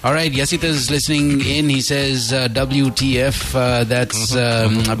 All right, Yasita is listening in. He says, WTF, that's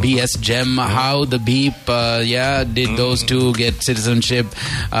BS Gem. How the beep, did those two get citizenship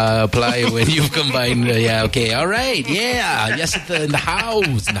apply when you've combined? Okay, all right. Yeah, Yasita in the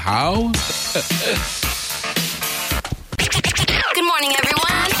house. Good morning,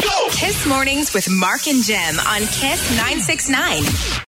 everyone. Kiss Mornings with Mark and Jem on Kiss 96.9.